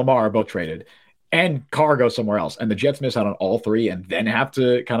Rodgers and Lamar are both traded and Carr goes somewhere else and the Jets miss out on all three and then have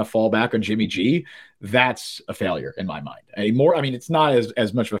to kind of fall back on Jimmy G, that's a failure in my mind. It's not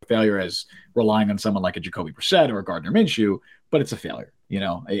as much of a failure as relying on someone like a Jacoby Brissett or a Gardner Minshew, but it's a failure.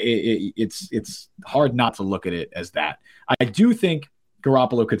 It's hard not to look at it as that. I do think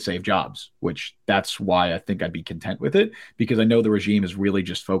Garoppolo could save jobs, which that's why I think I'd be content with it, because I know the regime is really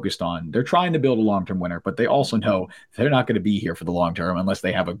just focused on, they're trying to build a long-term winner, but they also know they're not going to be here for the long term unless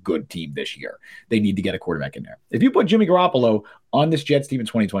they have a good team this year. They need to get a quarterback in there. If you put Jimmy Garoppolo on this Jets team in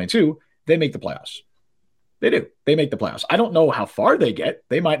 2022, they make the playoffs. They do. They make the playoffs. I don't know how far they get.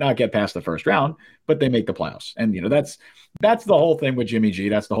 They might not get past the first round, but they make the playoffs. And, that's the whole thing with Jimmy G.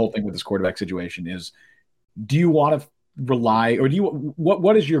 That's the whole thing with this quarterback situation is, do you want to rely, or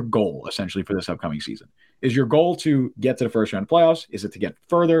what is your goal essentially for this upcoming season? Is your goal to get to the first round of playoffs? Is it to get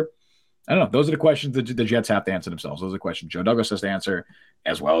further? I don't know. Those are the questions that the Jets have to answer themselves. Those are the questions Joe Douglas has to answer,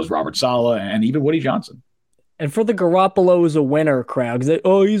 as well as Robert Saleh and even Woody Johnson. And for the Garoppolo is a winner crowd,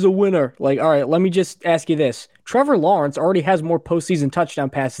 because he's a winner. Like, all right, let me just ask you this. Trevor Lawrence already has more postseason touchdown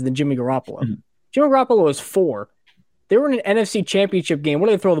passes than Jimmy Garoppolo. Mm-hmm. Jimmy Garoppolo is 4. They were in an NFC championship game. What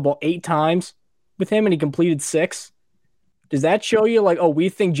did they throw the ball 8 times with him, and he completed 6? Does that show you, like, we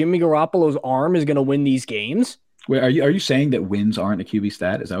think Jimmy Garoppolo's arm is going to win these games? Wait, are you saying that wins aren't a QB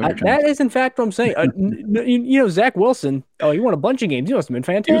stat? Is that what you're trying to say? That is, in fact, what I'm saying. Zach Wilson, he won a bunch of games. He must have been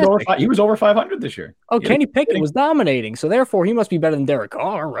fantastic. He was over 500 this year. Kenny Pickett was dominating, so therefore he must be better than Derek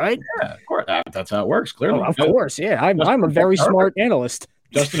Carr, right? Yeah, of course. That's how it works, clearly. Of course, yeah. I'm a very smart analyst.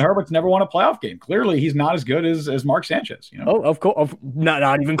 Justin Herbert's never won a playoff game. Clearly, he's not as good as Mark Sanchez. Oh, of course.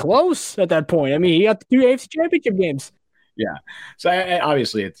 Not even close at that point. I mean, he got the 2 AFC championship games. Yeah. So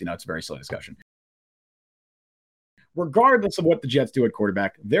obviously it's a very silly discussion. Regardless of what the Jets do at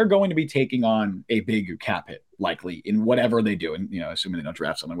quarterback, they're going to be taking on a big cap hit, likely, in whatever they do. And, assuming they don't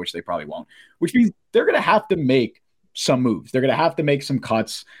draft someone, which they probably won't, which means they're going to have to make some moves. They're going to have to make some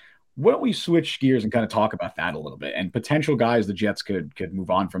cuts. Why don't we switch gears and kind of talk about that a little bit and potential guys the Jets could move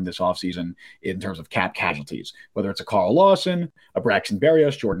on from this offseason in terms of cap casualties, whether it's a Carl Lawson, a Braxton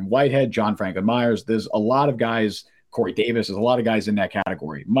Berrios, Jordan Whitehead, John Franklin Myers. There's a lot of guys, Corey Davis, there's a lot of guys in that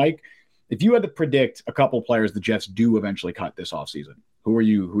category. Mike, if you had to predict a couple players the Jets do eventually cut this offseason, who are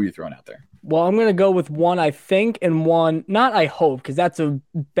you throwing out there? Well, I'm going to go with one I think and one not I hope, because that's a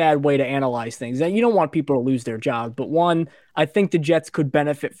bad way to analyze things. You don't want people to lose their jobs, but one I think the Jets could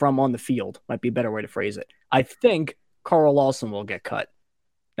benefit from on the field might be a better way to phrase it. I think Carl Lawson will get cut.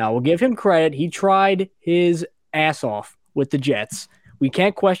 Now, we'll give him credit. He tried his ass off with the Jets. We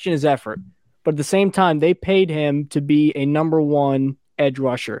can't question his effort, but at the same time, they paid him to be a number 1 edge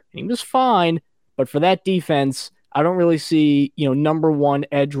rusher. He was fine, but for that defense, I don't really see, number 1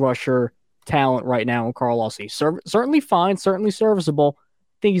 edge rusher talent right now in Carl Lawson. He's certainly fine, certainly serviceable.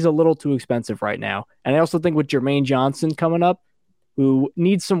 I think he's a little too expensive right now. And I also think with Jermaine Johnson coming up, who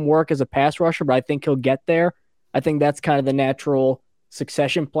needs some work as a pass rusher, but I think he'll get there. I think that's kind of the natural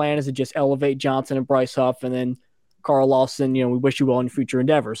succession plan, is to just elevate Johnson and Bryce Huff, and then Carl Lawson, we wish you well in future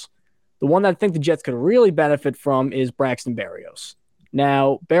endeavors. The one that I think the Jets could really benefit from is Braxton Berrios.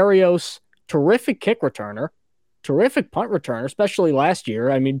 Now, Berrios, terrific kick returner, terrific punt returner, especially last year.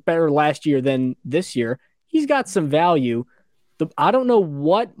 I mean, better last year than this year. He's got some value. I don't know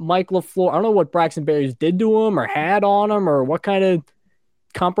what Mike LaFleur, I don't know what Braxton Berrios did to him or had on him or what kind of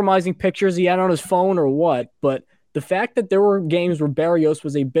compromising pictures he had on his phone or what, but the fact that there were games where Berrios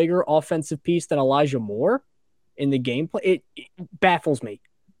was a bigger offensive piece than Elijah Moore in the gameplay, it baffles me.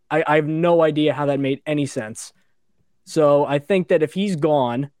 I have no idea how that made any sense. So I think that if he's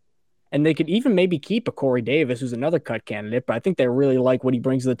gone, and they could even maybe keep a Corey Davis, who's another cut candidate, but I think they really like what he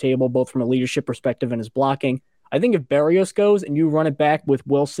brings to the table, both from a leadership perspective and his blocking. I think if Berrios goes and you run it back with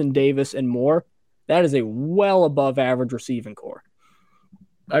Wilson, Davis, and Moore, that is a well above average receiving core.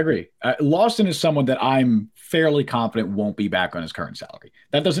 I agree. Lawson is someone that I'm fairly confident won't be back on his current salary.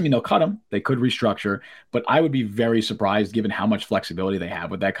 That doesn't mean they'll cut him. They could restructure, but I would be very surprised given how much flexibility they have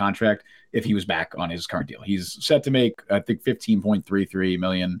with that contract if he was back on his current deal. He's set to make, I think, $15.33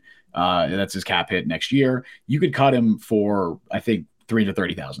 million. That's his cap hit next year. You could cut him for, I think,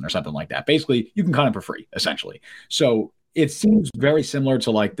 $330,000 or something like that. Basically, you can cut him for free, essentially. So it seems very similar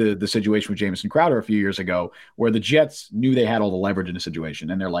to like the situation with Jamison Crowder a few years ago, where the Jets knew they had all the leverage in the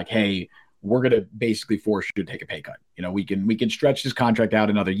situation, and they're like, "Hey, we're going to basically force you to take a pay cut. We can stretch this contract out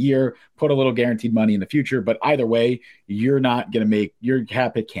another year, put a little guaranteed money in the future, but either way, you're not going to make your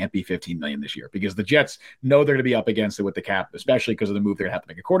cap hit can't be $15 million this year because the Jets know they're going to be up against it with the cap, especially because of the move they're going to have to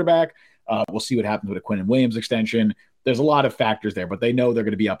make a quarterback. We'll see what happens with a Quinnen Williams extension. There's a lot of factors there, but they know they're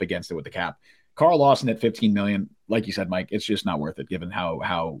going to be up against it with the cap. Carl Lawson at $15 million, like you said, Mike, it's just not worth it given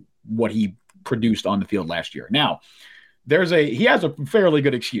what he produced on the field last year. Now, he has a fairly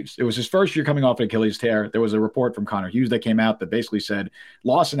good excuse. It was his first year coming off an Achilles tear. There was a report from Connor Hughes that came out that basically said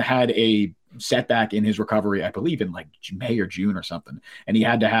Lawson had a setback in his recovery, I believe in like May or June or something. And he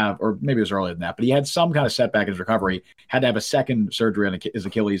had to have, or maybe it was earlier than that, but he had some kind of setback in his recovery, had to have a second surgery on his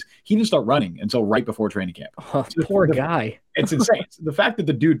Achilles. He didn't start running until right before training camp. Oh, so poor guy. It's insane. The fact that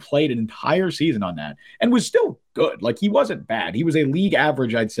the dude played an entire season on that and was still good. Like, he wasn't bad. He was a league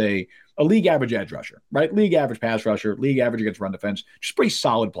average, I'd say, a league average edge rusher, right? League average pass rusher, league average against run defense, just pretty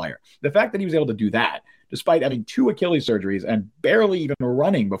solid player. The fact that he was able to do that, despite having 2 Achilles surgeries and barely even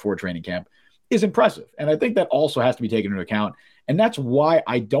running before training camp, is impressive. And I think that also has to be taken into account. And that's why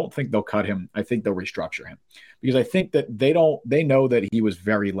I don't think they'll cut him. I think they'll restructure him, because I think that they know that he was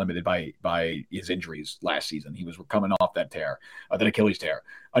very limited by his injuries last season. He was coming off that tear, that Achilles tear.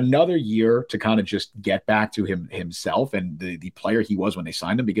 Another year to kind of just get back to himself and the player he was when they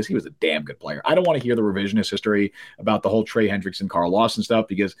signed him, because he was a damn good player. I don't want to hear the revisionist history about the whole Trey Hendrickson, Carl Lawson stuff,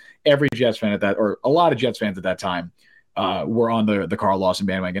 because every Jets fan or a lot of Jets fans at that time, were on the Carl Lawson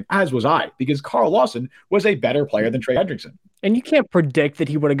bandwagon, as was I, because Carl Lawson was a better player than Trey Hendrickson. And you can't predict that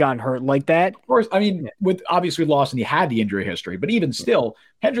he would have gotten hurt like that. Of course, I mean, with Lawson, he had the injury history, but even still,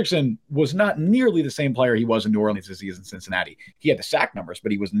 Hendrickson was not nearly the same player he was in New Orleans as he is in Cincinnati. He had the sack numbers,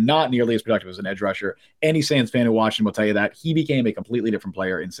 but he was not nearly as productive as an edge rusher. Any Saints fan who watched him will tell you that he became a completely different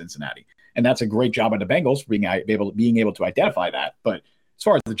player in Cincinnati. And that's a great job on the Bengals for being able to identify that. But as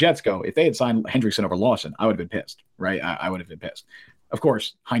far as the Jets go, if they had signed Hendrickson over Lawson, I would have been pissed, right? I would have been pissed. Of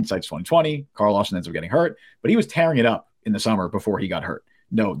course, hindsight's 2020. Carl Lawson ends up getting hurt, but he was tearing it up in the summer before he got hurt.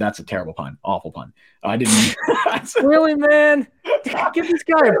 No, that's a terrible pun. Awful pun. I didn't really, man. Give this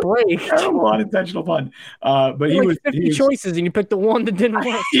guy a break. Terrible unintentional pun. But he was 50 choices and you picked the one that didn't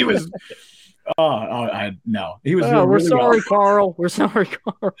work. He was. No. He was. We're really sorry, well. Carl. We're sorry,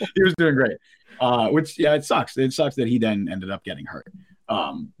 Carl. He was doing great. Which, yeah, it sucks. It sucks that he then ended up getting hurt.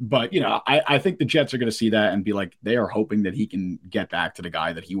 But, I think the Jets are going to see that and be like, they are hoping that he can get back to the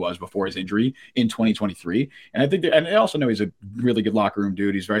guy that he was before his injury in 2023. And I think, and they also know he's a really good locker room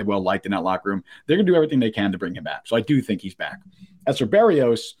dude. He's very well liked in that locker room. They're going to do everything they can to bring him back. So I do think he's back. As for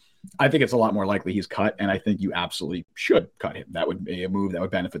Berrios, I think it's a lot more likely he's cut, and I think you absolutely should cut him. That would be a move that would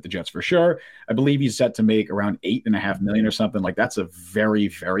benefit the Jets for sure. I believe he's set to make around $8.5 million or something. Like, that's a very,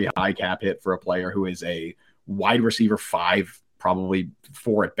 very high cap hit for a player who is a wide receiver 5, probably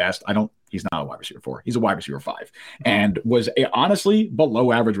 4 at best. He's not a wide receiver 4. He's a wide receiver 5, and was honestly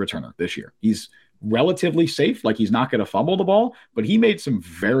below average returner this year. He's relatively safe. Like, he's not going to fumble the ball, but he made some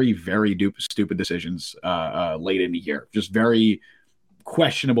very, very stupid decisions late in the year. Just very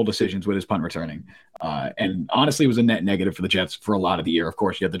questionable decisions with his punt returning. And honestly, it was a net negative for the Jets for a lot of the year. Of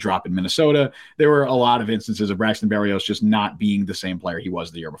course, you had the drop in Minnesota. There were a lot of instances of Braxton Berrios just not being the same player he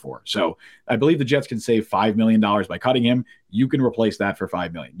was the year before. So I believe the Jets can save $5 million by cutting him. You can replace that for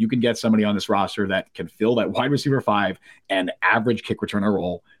 $5 million. You can get somebody on this roster that can fill that wide receiver 5 and average kick returner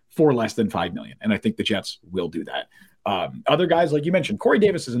role for less than $5 million. And I think the Jets will do that. Other guys, like you mentioned, Corey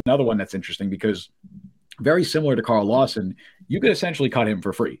Davis is another one that's interesting because very similar to Carl Lawson, you could essentially cut him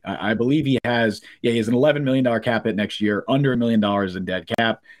for free. I believe he has an $11 million cap hit next year, under $1 million in dead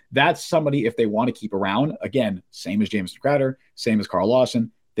cap. That's somebody, if they want to keep around, again, same as James Crowder, same as Carl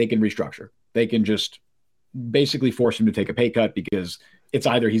Lawson, they can restructure. They can just basically force him to take a pay cut, because it's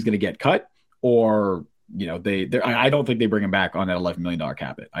either he's going to get cut or, I don't think they bring him back on that $11 million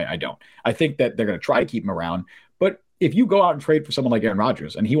cap hit. I don't. I think that they're going to try to keep him around, but if you go out and trade for someone like Aaron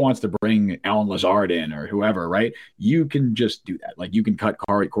Rodgers and he wants to bring Alan Lazard in or whoever, right, you can just do that. Like, you can cut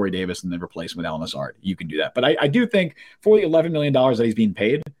Corey Davis and then replace him with Alan Lazard. You can do that. But I do think for the $11 million that he's being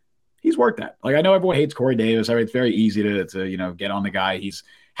paid, he's worth that. Like, I know everyone hates Corey Davis. I mean, it's very easy to get on the guy. He's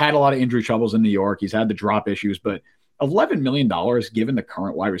had a lot of injury troubles in New York. He's had the drop issues, but $11 million given the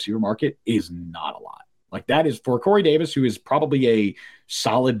current wide receiver market is not a lot. Like, that is for Corey Davis, who is probably a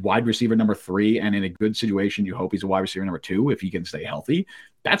solid wide receiver number 3, and in a good situation, you hope he's a wide receiver number 2 if he can stay healthy.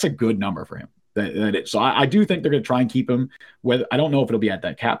 That's a good number for him. That is. So I do think they're going to try and keep him. I don't know if it'll be at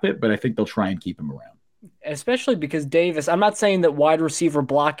that cap hit, but I think they'll try and keep him around. Especially because Davis, I'm not saying that wide receiver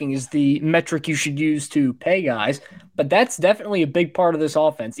blocking is the metric you should use to pay guys, but that's definitely a big part of this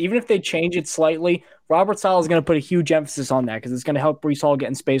offense. Even if they change it slightly, Robert Saleh is going to put a huge emphasis on that because it's going to help Breece Hall get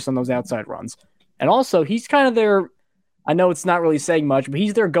in space on those outside runs. And also, he's kind of their, I know it's not really saying much, but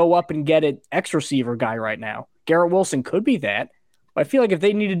he's their go up and get it X receiver guy right now. Garrett Wilson could be that. But I feel like if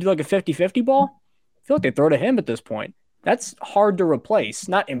they need to do like a 50-50 ball, I feel like they throw to him at this point. That's hard to replace.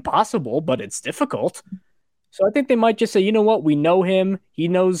 Not impossible, but it's difficult. So I think they might just say, you know what? We know him. He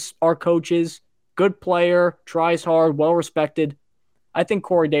knows our coaches. Good player. Tries hard. Well-respected. I think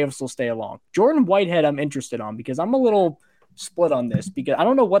Corey Davis will stay along. Jordan Whitehead I'm interested on because I'm a little split on this because I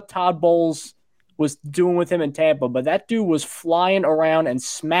don't know what Todd Bowles was doing with him in Tampa, but that dude was flying around and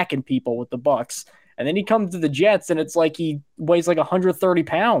smacking people with the Bucks. And then he comes to the Jets, and it's like he weighs like 130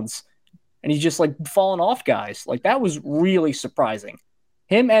 pounds, and he's just like falling off guys. Like, that was really surprising.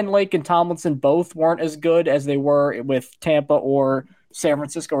 Him and Lake and Tomlinson both weren't as good as they were with Tampa or San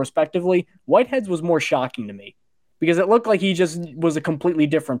Francisco, respectively. Whitehead's was more shocking to me because it looked like he just was a completely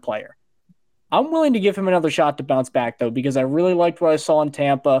different player. I'm willing to give him another shot to bounce back, though, because I really liked what I saw in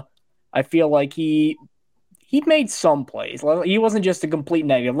Tampa. I feel like he made some plays. He wasn't just a complete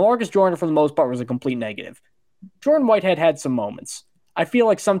negative. Marcus Jordan, for the most part, was a complete negative. Jordan Whitehead had some moments. I feel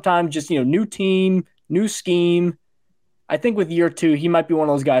like sometimes just, new team, new scheme. I think with year 2, he might be one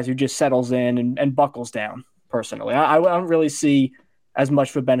of those guys who just settles in and buckles down, personally. I don't really see as much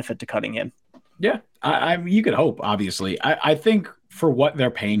of a benefit to cutting him. Yeah, you could hope, obviously. I think for what they're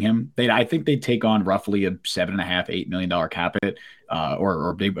paying him, I think they'd take on roughly a $7.5–8 million cap hit,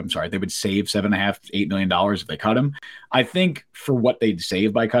 they would save $7.5–8 million if they cut him. I think for what they'd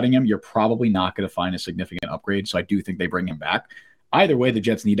save by cutting him, you're probably not going to find a significant upgrade. So I do think they bring him back. Either way, the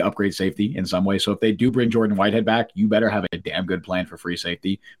Jets need to upgrade safety in some way. So if they do bring Jordan Whitehead back, you better have a damn good plan for free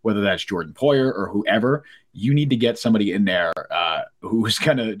safety, whether that's Jordan Poyer or whoever. You need to get somebody in there who's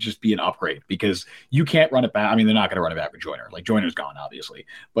going to just be an upgrade, because you can't run it back. I mean, they're not going to run it back with Joyner. Like, Joyner's gone, obviously.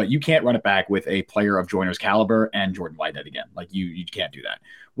 But you can't run it back with a player of Joyner's caliber and Jordan Whitehead again. Like, you can't do that.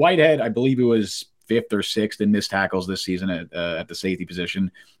 Whitehead, I believe it was 5th or 6th in missed tackles this season at the safety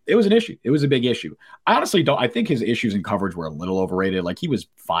position. It was an issue. It was a big issue. I honestly don't. I think his issues in coverage were a little overrated. Like, he was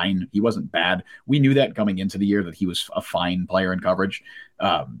fine. He wasn't bad. We knew that coming into the year that he was a fine player in coverage.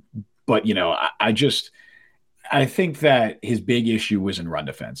 But, I think that his big issue was in run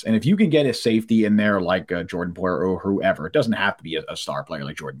defense. And if you can get a safety in there like Jordan Poyer or whoever, it doesn't have to be a star player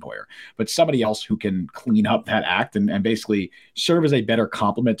like Jordan Poyer, but somebody else who can clean up that act and basically serve as a better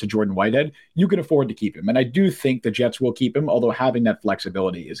complement to Jordan Whitehead, you can afford to keep him. And I do think the Jets will keep him, although having that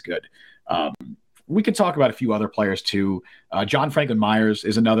flexibility is good. We could talk about a few other players too. John Franklin Myers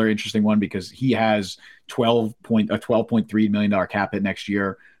is another interesting one because he has $12.3 million cap hit next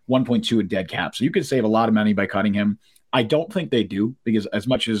year. 1.2 in dead cap. So you could save a lot of money by cutting him. I don't think they do, because as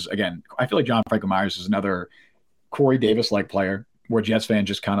much as, again, I feel like John Franklin Myers is another Corey Davis-like player where Jets fans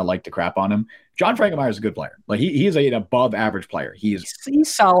just kind of like to crap on him. John Franklin Myers is a good player. Like, he is an above average player. He's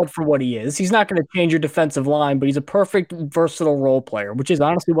solid for what he is. He's not going to change your defensive line, but he's a perfect versatile role player, which is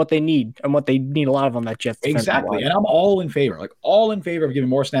honestly what they need and what they need a lot of on that Jets defensive exactly line. And I'm all in favor of giving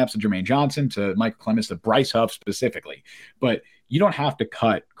more snaps to Jermaine Johnson, to Michael Clemens, to Bryce Huff specifically. But you don't have to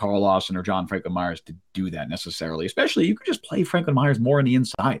cut Carl Lawson or John Franklin Myers to do that necessarily. Especially, you could just play Franklin Myers more on the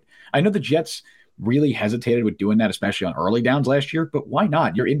inside. I know the Jets really hesitated with doing that, especially on early downs last year, but why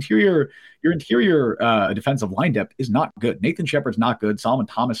not? Your interior defensive line depth is not good. Nathan Shepard's not good. Solomon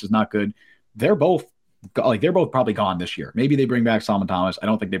Thomas is not good. They're both probably gone this year. Maybe they bring back Solomon Thomas. I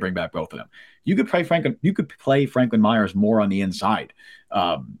don't think they bring back both of them. You could play Franklin Myers more on the inside.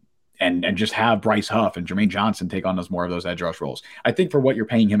 And just have Bryce Huff and Jermaine Johnson take on more of those edge rush roles. I think for what you're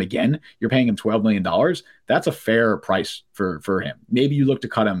paying him, again, you're paying him $12 million. That's a fair price for him. Maybe you look to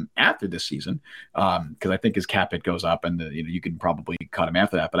cut him after this season, because I think his cap hit goes up, and you can probably cut him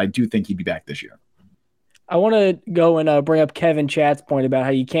after that. But I do think he'd be back this year. I want to go and bring up Kevin Chat's point about how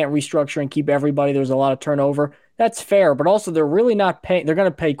you can't restructure and keep everybody. There's a lot of turnover. That's fair, but also they're really not paying. They're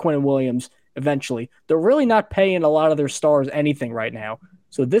going to pay Quinnen Williams eventually. They're really not paying a lot of their stars anything right now.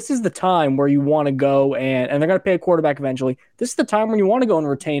 So this is the time where you want to go and they're going to pay a quarterback eventually. This is the time when you want to go and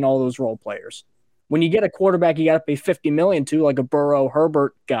retain all those role players. When you get a quarterback you got to pay $50 million to, like a Burrow,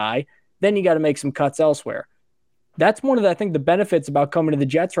 Herbert guy, then you got to make some cuts elsewhere. That's one of I think the benefits about coming to the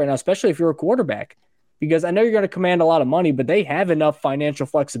Jets right now, especially if you're a quarterback, because I know you're going to command a lot of money, but they have enough financial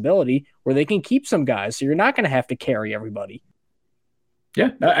flexibility where they can keep some guys. So you're not going to have to carry everybody.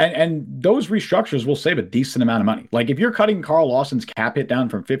 Yeah, and those restructures will save a decent amount of money. Like, if you're cutting Carl Lawson's cap hit down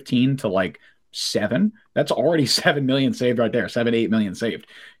from 15 to like 7, that's already $7 million saved right there. $7–8 million saved.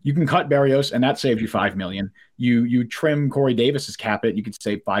 You can cut Berrios, and that saves you $5 million. You trim Corey Davis's cap hit, you could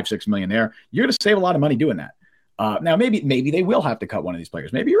save $5–6 million there. You're going to save a lot of money doing that. Now, maybe they will have to cut one of these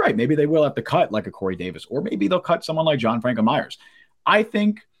players. Maybe you're right. Maybe they will have to cut like a Corey Davis, or maybe they'll cut someone like John Franklin Myers. I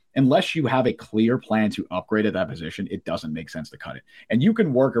think unless you have a clear plan to upgrade at that position, it doesn't make sense to cut it. And you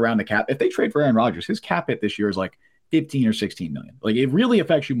can work around the cap. If they trade for Aaron Rodgers, his cap hit this year is like 15 or 16 million. Like, it really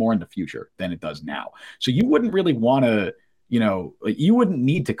affects you more in the future than it does now. So you wouldn't really want to, you wouldn't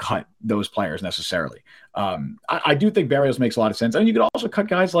need to cut those players necessarily. I do think Berrios makes a lot of sense. And you could also cut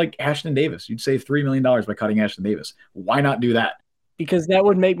guys like Ashton Davis. You'd save $3 million by cutting Ashton Davis. Why not do that? Because that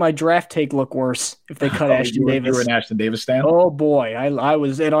would make my draft take look worse if they cut Ashton Davis. You were an Ashton Davis stan? Oh, boy. I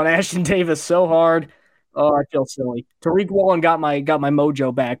was in on Ashton Davis so hard. Oh, I feel silly. Tariq Woolen got my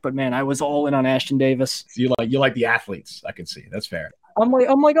mojo back, but, man, I was all in on Ashton Davis. So you like the athletes, I can see. That's fair. I'm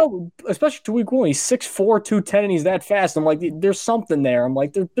like, oh, especially Tariq Woolen. He's 6'4", 210, and he's that fast. I'm like, there's something there. I'm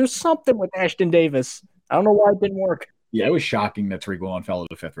like, there's something with Ashton Davis. I don't know why it didn't work. Yeah, it was shocking that Tariq Woolen fell to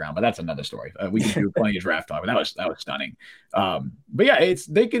the 5th round, but that's another story. We can do plenty of draft talk, but that was stunning. But yeah,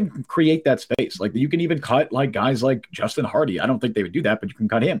 they can create that space. Like you can even cut like guys like Justin Hardy. I don't think they would do that, but you can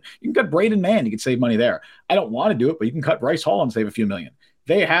cut him. You can cut Braden Mann. You can save money there. I don't want to do it, but you can cut Bryce Hall and save a few million.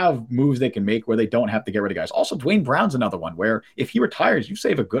 They have moves they can make where they don't have to get rid of guys. Also, Dwayne Brown's another one where if he retires, you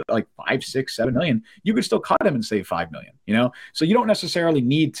save a good like 5, 6, 7 million. You could still cut him and save 5 million. So you don't necessarily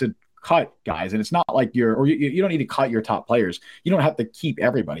need to cut guys, and it's not like you don't need to cut your top players. You don't have to keep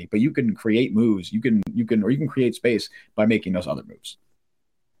everybody, but you can create moves. You can create space by making those other moves.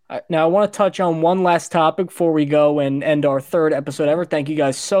 Now I want to touch on one last topic before we go and end our 3rd episode ever. Thank you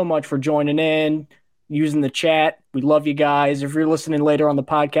guys so much for joining in, using the chat. We love you guys. If you're listening later on the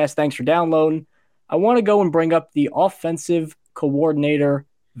podcast, thanks for downloading. I want to go and bring up the offensive coordinator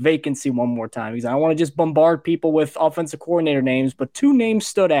vacancy one more time because I want to just bombard people with offensive coordinator names, but 2 names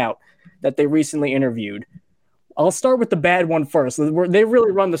stood out that they recently interviewed. I'll start with the bad one first. They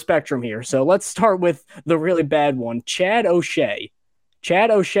really run the spectrum here. So let's start with the really bad one, Chad O'Shea.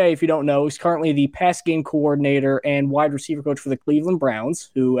 Chad O'Shea, if you don't know, is currently the pass game coordinator and wide receiver coach for the Cleveland Browns,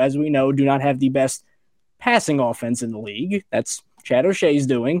 who, as we know, do not have the best passing offense in the league. That's Chad O'Shea's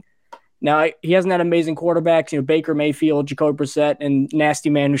doing. Now, he hasn't had amazing quarterbacks, Baker Mayfield, Jacoby Brissett, and nasty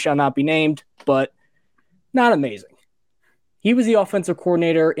man who shall not be named, but not amazing. He was the offensive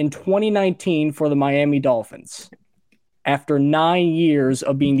coordinator in 2019 for the Miami Dolphins after 9 years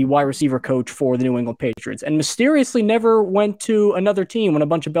of being the wide receiver coach for the New England Patriots and mysteriously never went to another team when a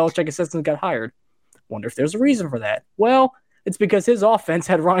bunch of Belichick assistants got hired. Wonder if there's a reason for that. Well, it's because his offense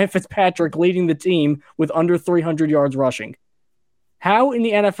had Ryan Fitzpatrick leading the team with under 300 yards rushing. How in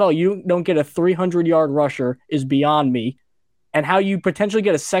the NFL you don't get a 300-yard rusher is beyond me, and how you potentially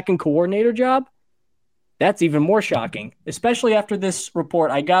get a second coordinator job, that's even more shocking, especially after this report.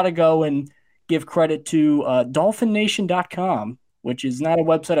 I got to go and give credit to DolphinNation.com, which is not a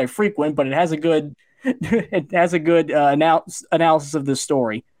website I frequent, but it has a good analysis of this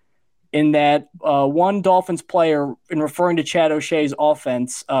story. In that one Dolphins player, in referring to Chad O'Shea's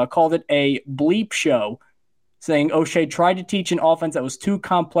offense, called it a bleep show, saying O'Shea tried to teach an offense that was too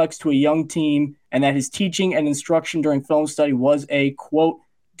complex to a young team and that his teaching and instruction during film study was a, quote,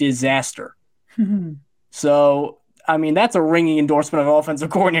 disaster. So, I mean, that's a ringing endorsement of offensive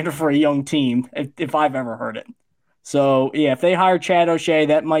coordinator for a young team, if I've ever heard it. So, yeah, if they hire Chad O'Shea,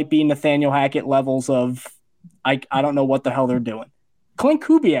 that might be Nathaniel Hackett levels of, I don't know what the hell they're doing. Clint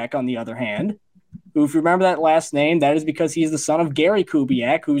Kubiak, on the other hand, who, if you remember that last name, that is because he's the son of Gary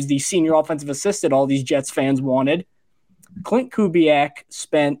Kubiak, who's the senior offensive assistant all these Jets fans wanted. Clint Kubiak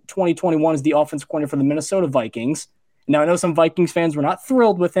spent 2021 as the offensive coordinator for the Minnesota Vikings. Now, I know some Vikings fans were not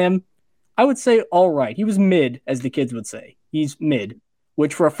thrilled with him. I would say all right. He was mid, as the kids would say. He's mid,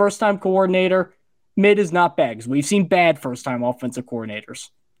 which for a first-time coordinator, mid is not bad because we've seen bad first-time offensive coordinators.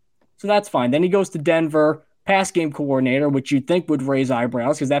 So that's fine. Then he goes to Denver, pass game coordinator, which you'd think would raise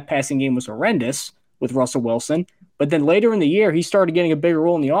eyebrows because that passing game was horrendous with Russell Wilson. But then later in the year, he started getting a bigger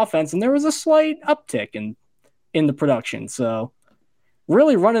role in the offense, and there was a slight uptick in the production. So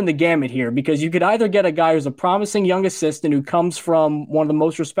really running the gamut here because you could either get a guy who's a promising young assistant who comes from one of the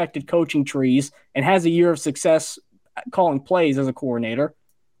most respected coaching trees and has a year of success calling plays as a coordinator,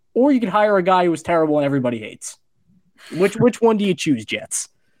 or you could hire a guy who was terrible and everybody hates. Which one do you choose, Jets?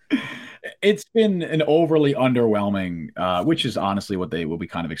 It's been an overly underwhelming, which is honestly what we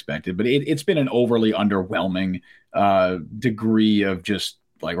kind of expected, but it's been an overly underwhelming degree of just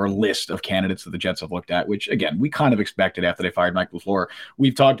or list of candidates that the Jets have looked at, which again, we kind of expected after they fired Mike LaFleur.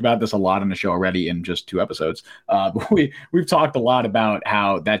 We've talked about this a lot on the show already in just 2 episodes. But we've talked a lot about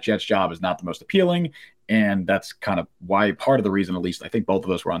how that Jets job is not the most appealing. And that's kind of why part of the reason, at least I think both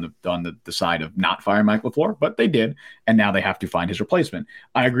of us were on the side of not firing Mike LaFleur, but they did. And now they have to find his replacement.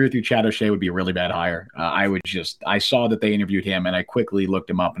 I agree with you. Chad O'Shea would be a really bad hire. I saw that they interviewed him and I quickly looked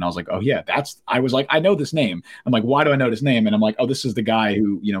him up and I was like, oh yeah, I know this name. I'm like, why do I know this name? And I'm like, oh, this is the guy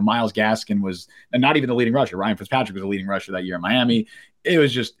who, Myles Gaskin was, and not even the leading rusher. Ryan Fitzpatrick was the leading rusher that year in Miami. It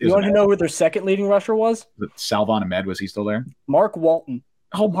was just, you want to know who their second leading rusher was? Salvon Ahmed. Was he still there? Mark Walton.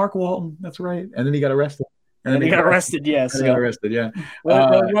 Oh, Mark Walton. That's right. And then he got arrested. And he got arrested, yes. He got arrested, yeah.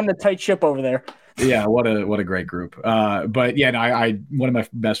 Run the tight ship over there. Yeah, what a great group. But yeah, no, I one of my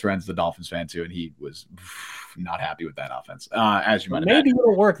best friends is a Dolphins fan too, and he was not happy with that offense, as you might Maybe imagine.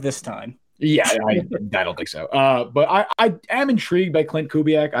 it'll work this time. Yeah, I don't think so. But I am intrigued by Clint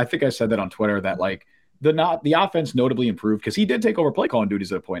Kubiak. I think I said that on Twitter that like the offense notably improved because he did take over play calling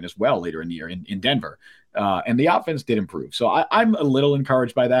duties at a point as well later in the year in Denver. And the offense did improve. So I'm a little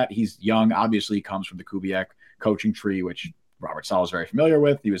encouraged by that. He's young. Obviously, he comes from the Kubiak coaching tree, which Robert Saleh is very familiar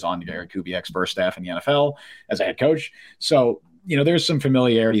with. He was on Gary Kubiak's first staff in the NFL as a head coach. So, there's some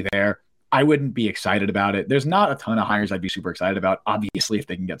familiarity there. I wouldn't be excited about it. There's not a ton of hires I'd be super excited about. Obviously, if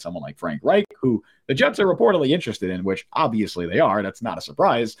they can get someone like Frank Reich, who the Jets are reportedly interested in, which obviously they are, that's not a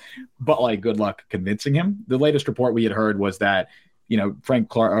surprise, but like good luck convincing him. The latest report we had heard was that,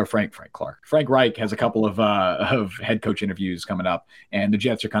 Frank Reich has a couple of head coach interviews coming up, and the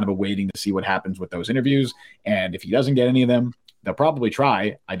Jets are kind of awaiting to see what happens with those interviews. And if he doesn't get any of them, they'll probably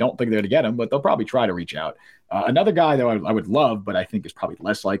try. I don't think they're going to get him, but they'll probably try to reach out. Another guy that I would love, but I think is probably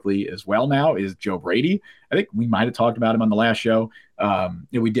less likely as well now, is Joe Brady. I think we might have talked about him on the last show.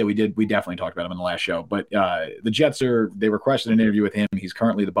 We definitely talked about him on the last show. But the Jets they requested an interview with him. He's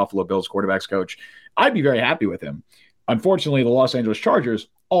currently the Buffalo Bills quarterbacks coach. I'd be very happy with him. Unfortunately, the Los Angeles Chargers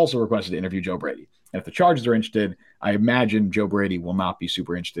also requested to interview Joe Brady. And if the Chargers are interested, I imagine Joe Brady will not be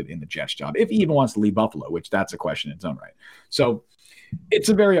super interested in the Jets job, if he even wants to leave Buffalo, which that's a question in its own right. So it's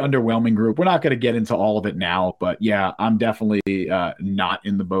a very underwhelming group. We're not going to get into all of it now, but yeah, I'm definitely not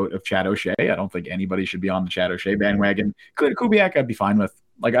in the boat of Chad O'Shea. I don't think anybody should be on the Chad O'Shea bandwagon. Clint Kubiak, I'd be fine with.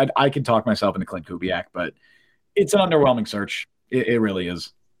 Like, I could talk myself into Clint Kubiak, but it's an underwhelming search. It really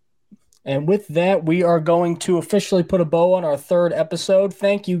is. And with that, we are going to officially put a bow on our third episode.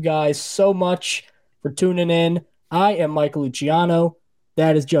 Thank you guys so much for tuning in. I am Michael Luciano.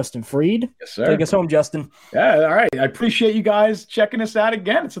 That is Justin Freed. Yes, sir. Take us home, Justin. Yeah, all right. I appreciate you guys checking us out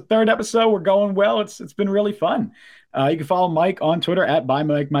again. It's the third episode. We're going well. It's been really fun. You can follow Mike on Twitter at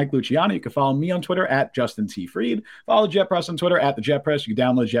Mike Luciano. You can follow me on Twitter at Justin T. Freed. Follow Jet Press on Twitter at the Jet Press. You can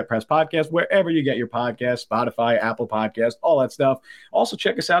download Jet Press Podcast wherever you get your podcast, Spotify, Apple Podcast, all that stuff. Also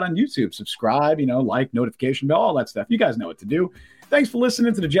check us out on YouTube. Subscribe, like, notification bell, all that stuff. You guys know what to do. Thanks for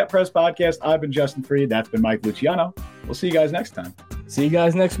listening to the Jet Press Podcast. I've been Justin Freed. That's been Mike Luciano. We'll see you guys next time. See you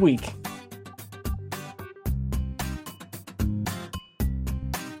guys next week.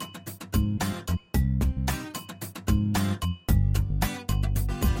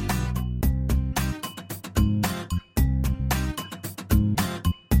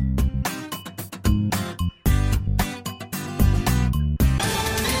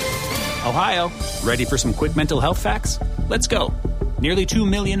 Ohio, ready for some quick mental health facts? Let's go. Nearly 2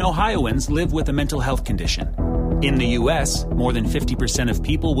 million Ohioans live with a mental health condition. In the U.S., more than 50% of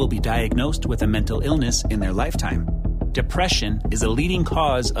people will be diagnosed with a mental illness in their lifetime. Depression is a leading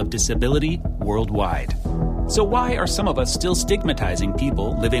cause of disability worldwide. So why are some of us still stigmatizing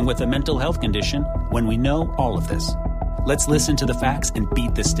people living with a mental health condition when we know all of this? Let's listen to the facts and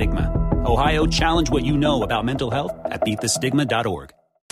beat the stigma. Ohio, challenge what you know about mental health at beatthestigma.org.